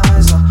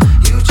synthesizer.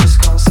 You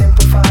just can't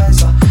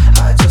sympathize,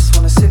 I just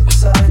wanna sit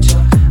beside you.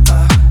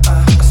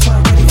 That's why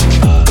I'm ready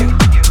for you.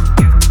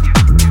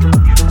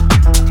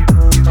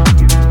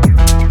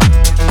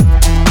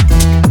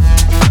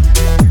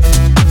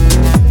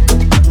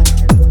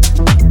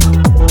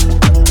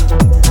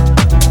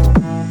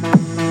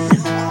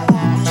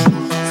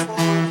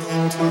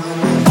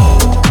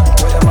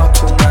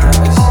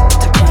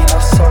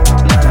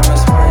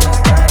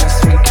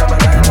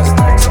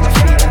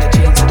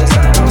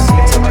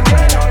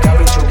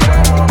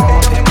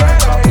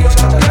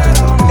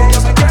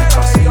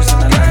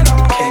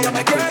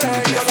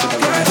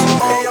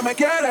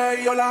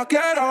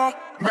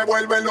 Me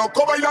vuelve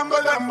loco bailando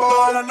el dembow.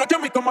 Toda la noche a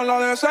mí como lo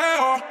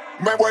deseo.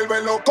 Me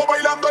vuelve loco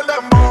bailando el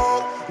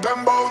dembow.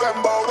 Dembow,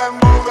 dembow,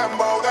 dembow,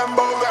 dembow,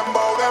 dembow,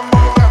 dembow, dembow,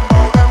 dembow,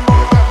 dembow,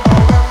 dembow.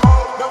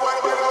 Me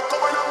vuelve loco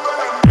bailando el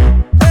dembow.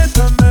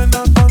 Esa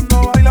nena cuando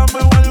baila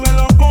me vuelve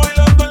loco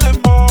bailando el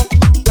dembow.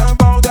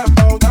 Dembow,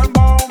 dembow,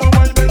 dembow, me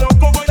vuelve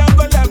loco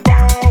bailando el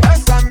dembow.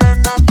 Esa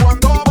nena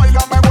cuando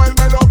baila me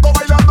vuelve loco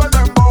bailando el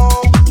dembow.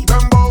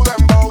 Dembow,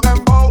 dembow,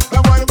 dembow, me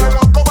vuelve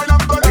loco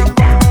bailando el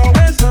dembow.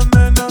 Esa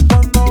nena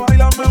cuando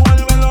baila me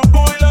vuelve loco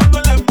bailando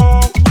el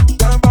dembow.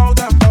 Dembow,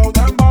 dembow,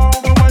 dembow,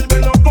 me vuelve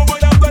loco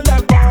bailando el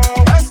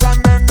dembow. Esa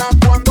nena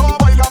cuando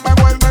baila me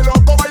vuelve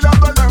loco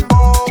bailando el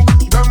dembow.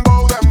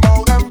 Dembow,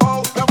 dembow,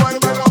 dembow, me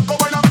vuelve loco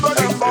bailando el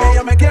dembow.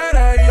 Ella me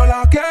quiere y yo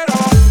la quiero.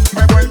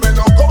 Me vuelve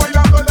loco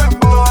bailando el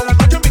dembow. Toda la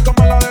noche a mí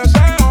como lo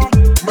deseo.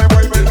 Me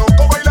vuelve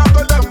loco bailando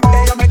el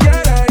dembow. Ella me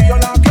quiere y yo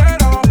la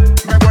quiero.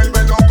 Me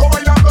vuelve loco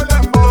bailando el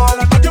dembow. Toda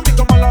la noche a mí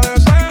como lo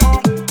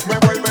deseo. Me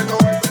vuelve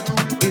loco.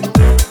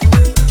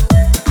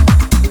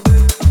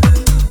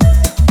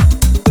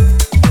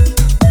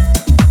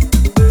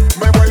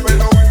 Me vuelve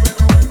loco.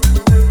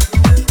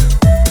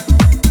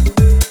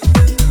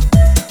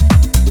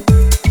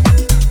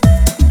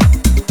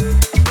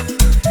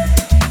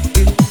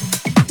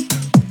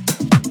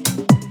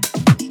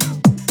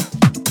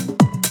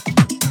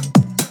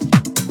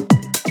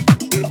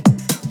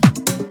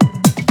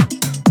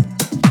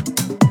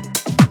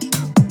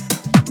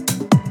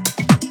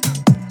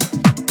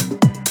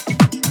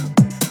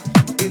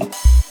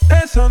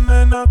 Esa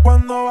nena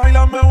cuando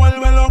baila me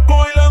vuelve loco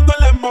bailando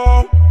el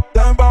dembow.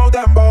 Dembow,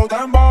 dembow,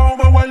 dembow,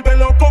 me vuelve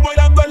loco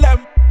bailando el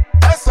dembow.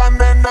 Esa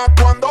nena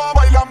cuando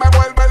baila me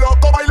vuelve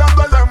loco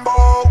bailando el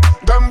dembow.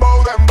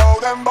 Dembow, dembow,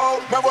 dembow,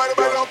 me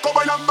vuelve loco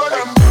bailando el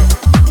dembow.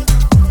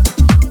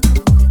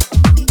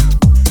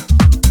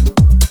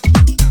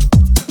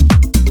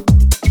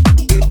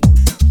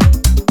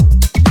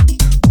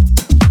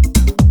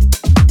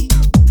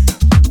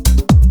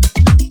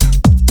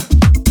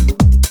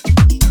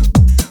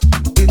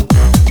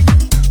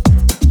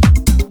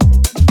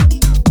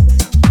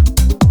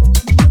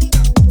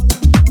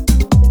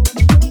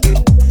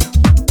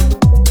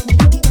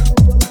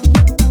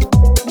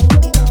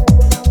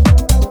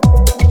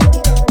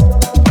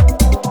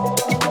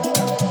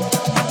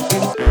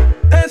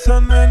 Esa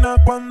nena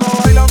cuando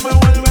baila me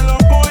vuelve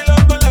loco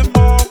bailando el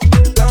dembow.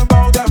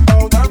 Dembow,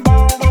 dembow,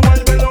 dembow, me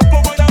vuelve loco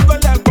bailando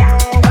el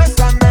dembow.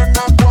 Esa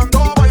nena cuando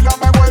baila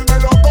me vuelve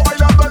loco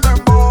bailando el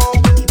dembow.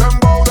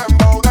 Dembow,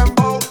 dembow,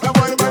 dembow, me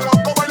vuelve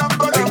loco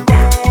bailando el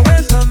dembow.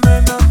 Esa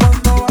nena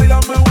cuando baila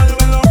me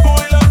vuelve loco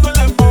bailando el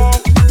dembow.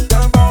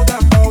 Dembow,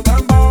 dembow,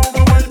 dembow,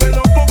 me vuelve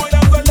loco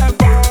bailando el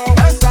dembow.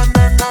 Esa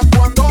nena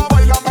cuando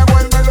baila me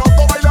vuelve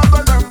loco bailando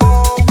el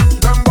dembow.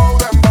 Dembow,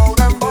 dembow,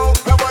 dembow,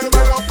 me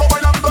vuelve loco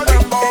bailando el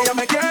dembow. Ella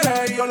me quiere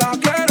y yo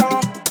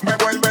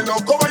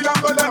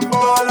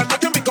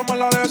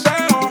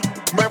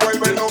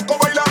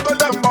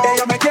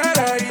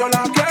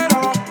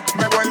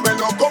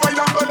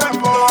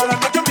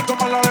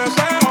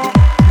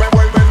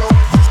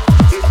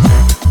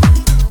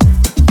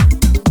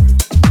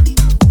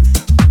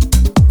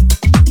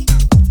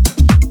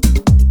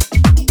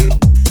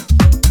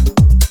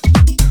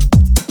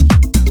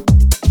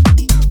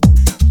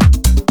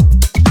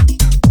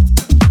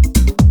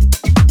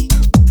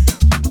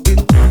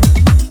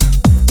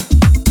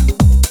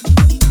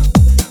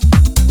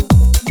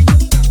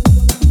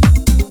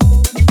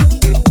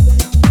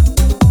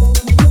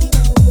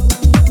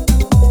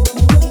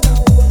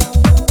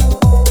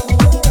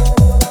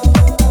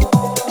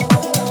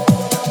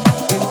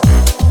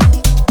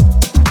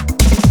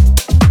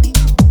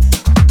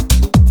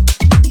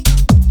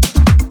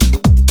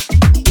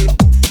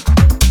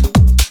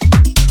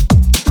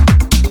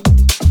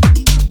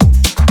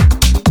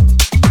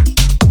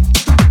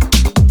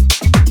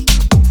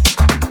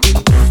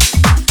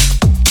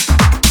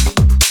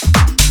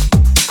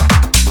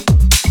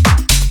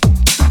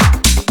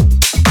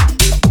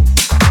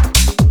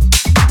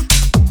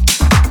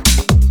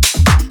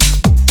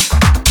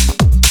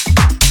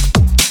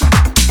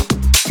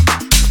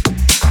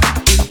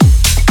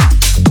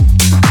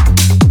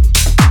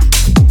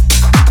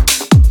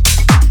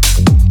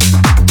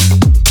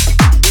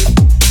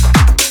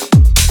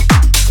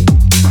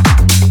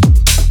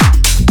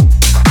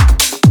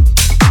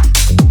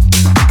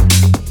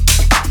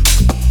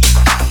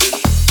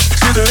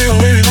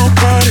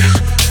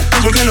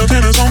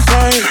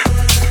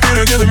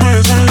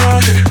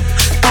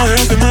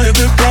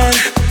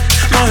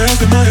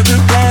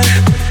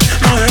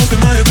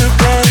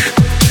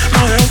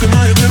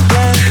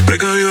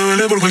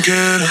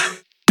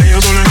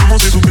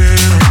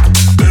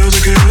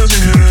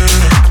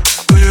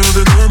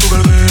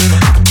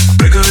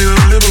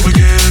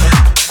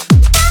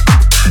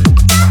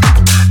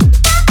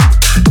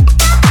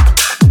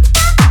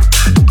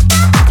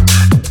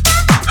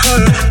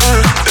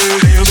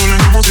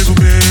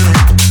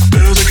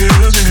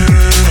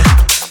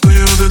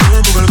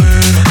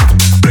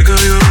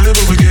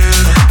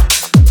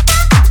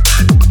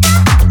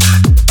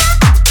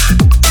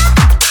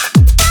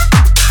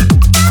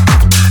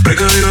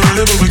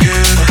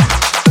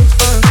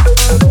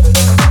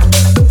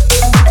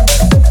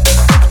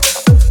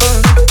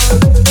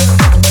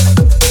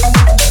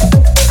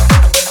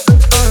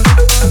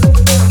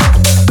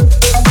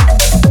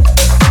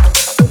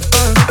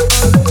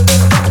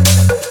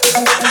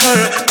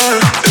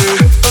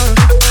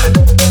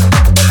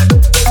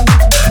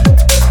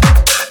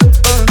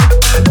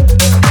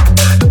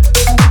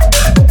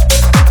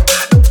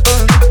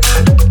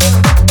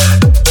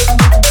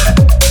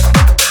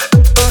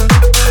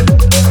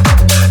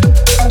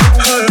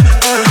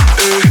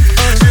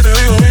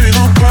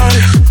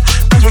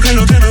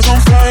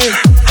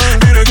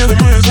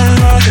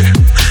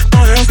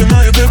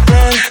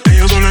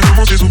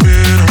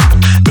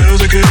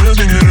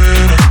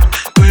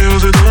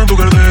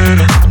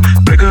perdera.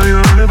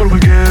 Precavido, dale por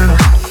cualquiera.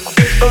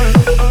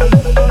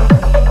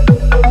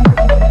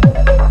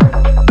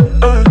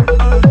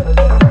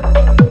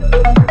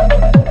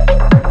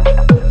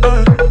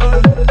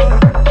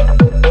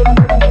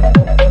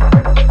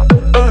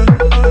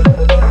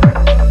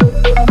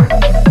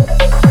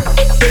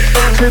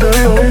 Si te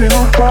digo baby no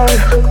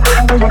falles,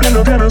 es porque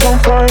lo tienes on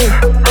fire.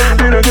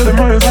 Mira que te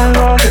mueves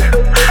salvaje,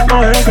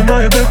 no dejes que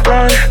nadie te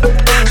pague.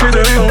 Si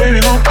te digo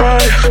baby no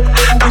falles,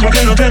 es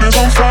porque lo tienes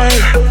on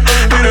fire.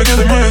 Mira que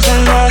te mueves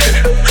salvaje,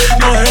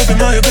 no dejes que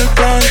nadie te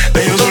pague.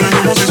 Ellos hablan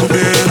como si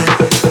supieran,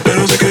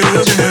 pero se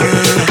quedan sin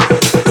herrera.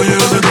 Tú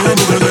llevas de todo en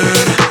tu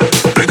cartera,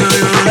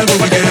 precavida dale por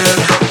cualquiera.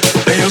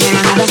 Ellos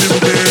hablan como si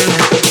supieran,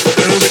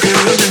 pero se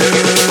quedan sin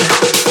herrera.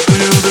 Tú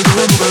llevas de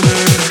todo en tu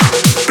cartera,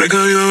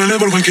 precavida dale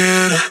por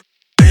cualquiera.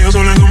 Ellos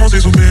hablan como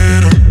si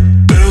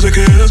supieran, pero se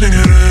quedan sin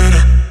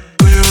herrera.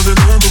 Tú llevas de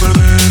todo en tu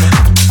cartera,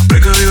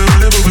 precavida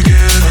dale por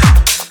cualquiera.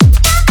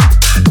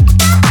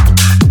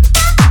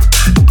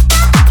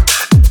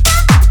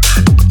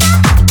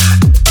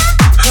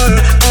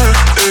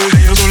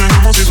 Ellos hablan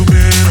como si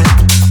supieran,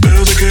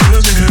 pero se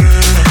quedan sin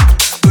herrera.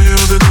 Tú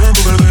llevas de todo en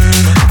tu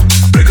cartera,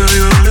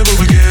 precavida dale por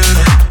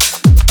cualquiera.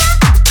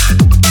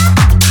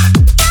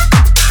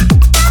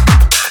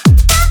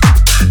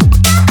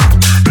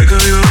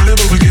 Precavida dale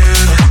por cualquiera.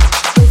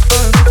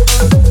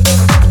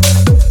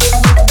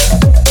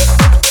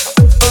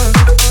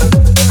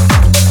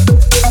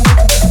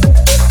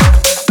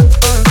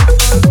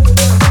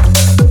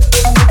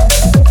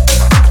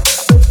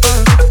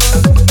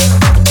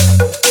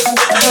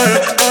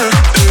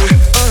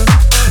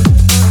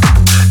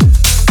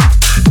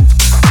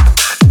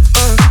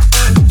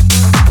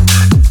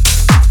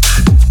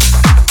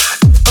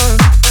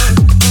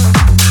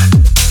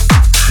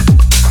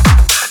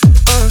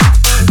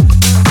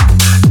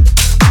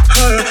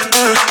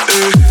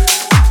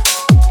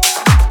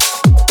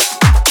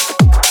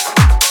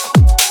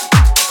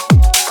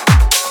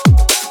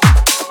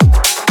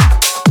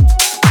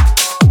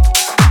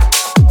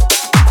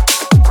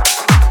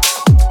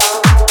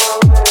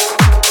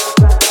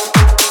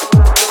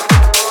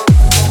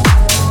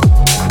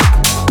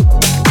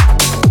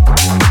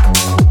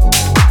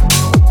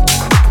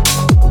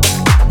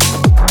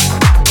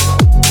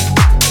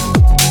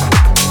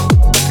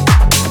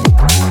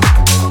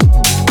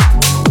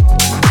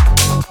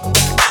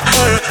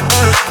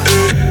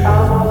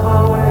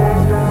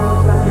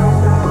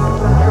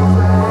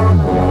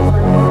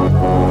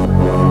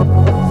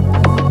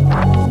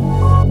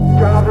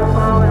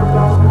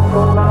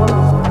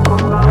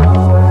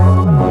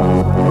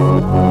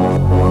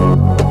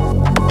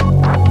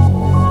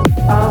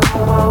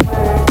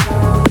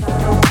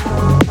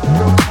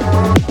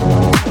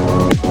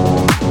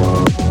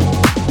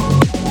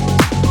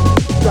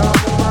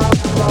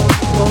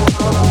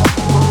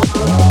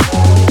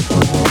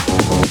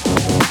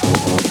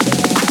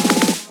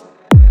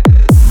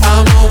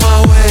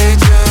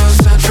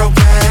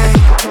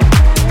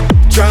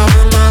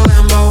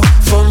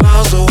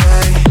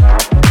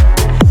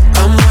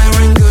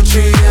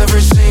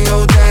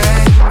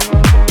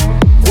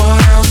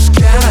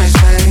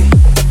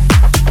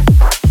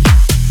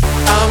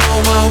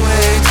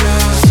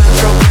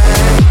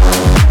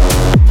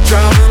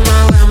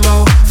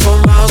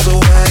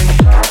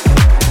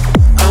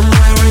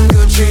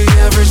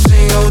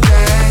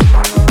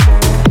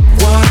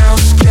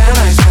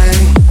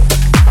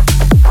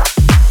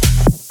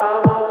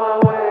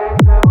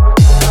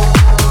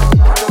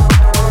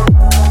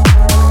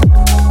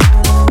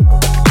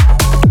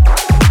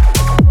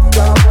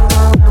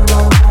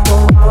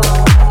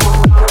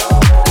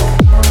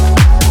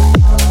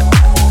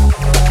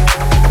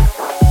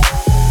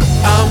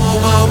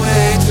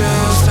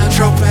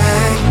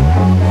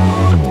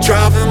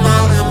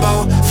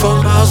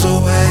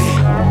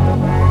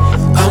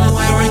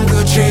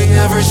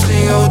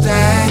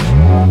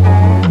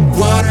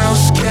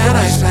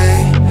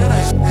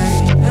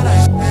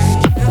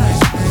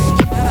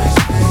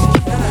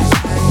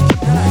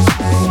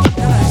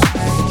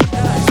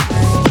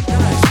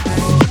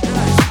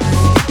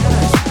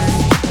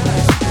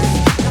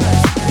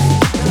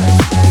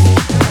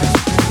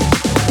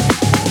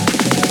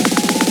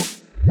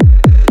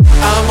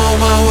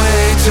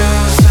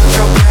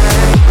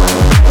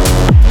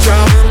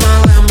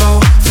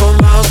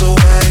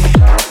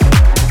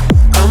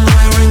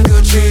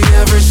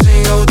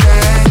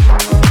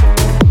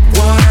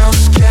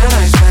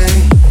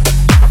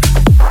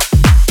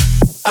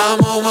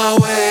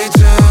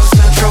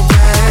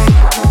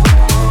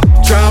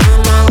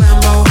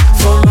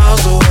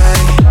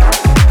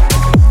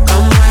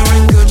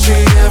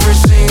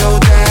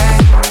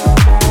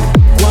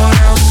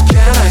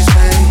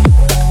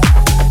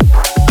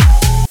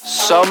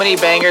 So many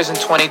bangers in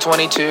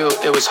 2022,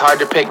 it was hard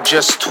to pick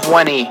just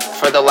 20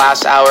 for the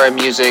last hour of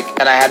music,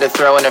 and I had to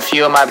throw in a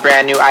few of my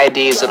brand new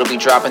IDs that'll be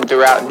dropping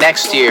throughout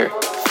next year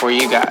for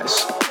you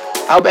guys.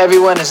 I hope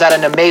everyone has had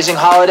an amazing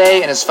holiday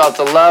and has felt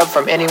the love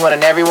from anyone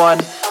and everyone.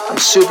 I'm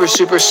super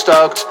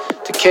stoked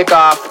to kick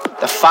off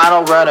the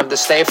final run of the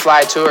Stay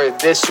Fly Tour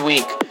this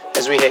week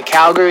as we hit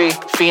Calgary,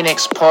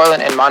 Phoenix,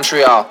 Portland, and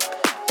Montreal.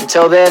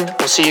 Until then,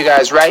 we'll see you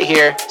guys right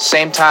here,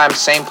 same time,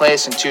 same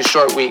place in 2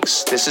 short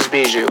weeks. This is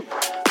Bijou.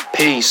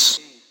 Peace.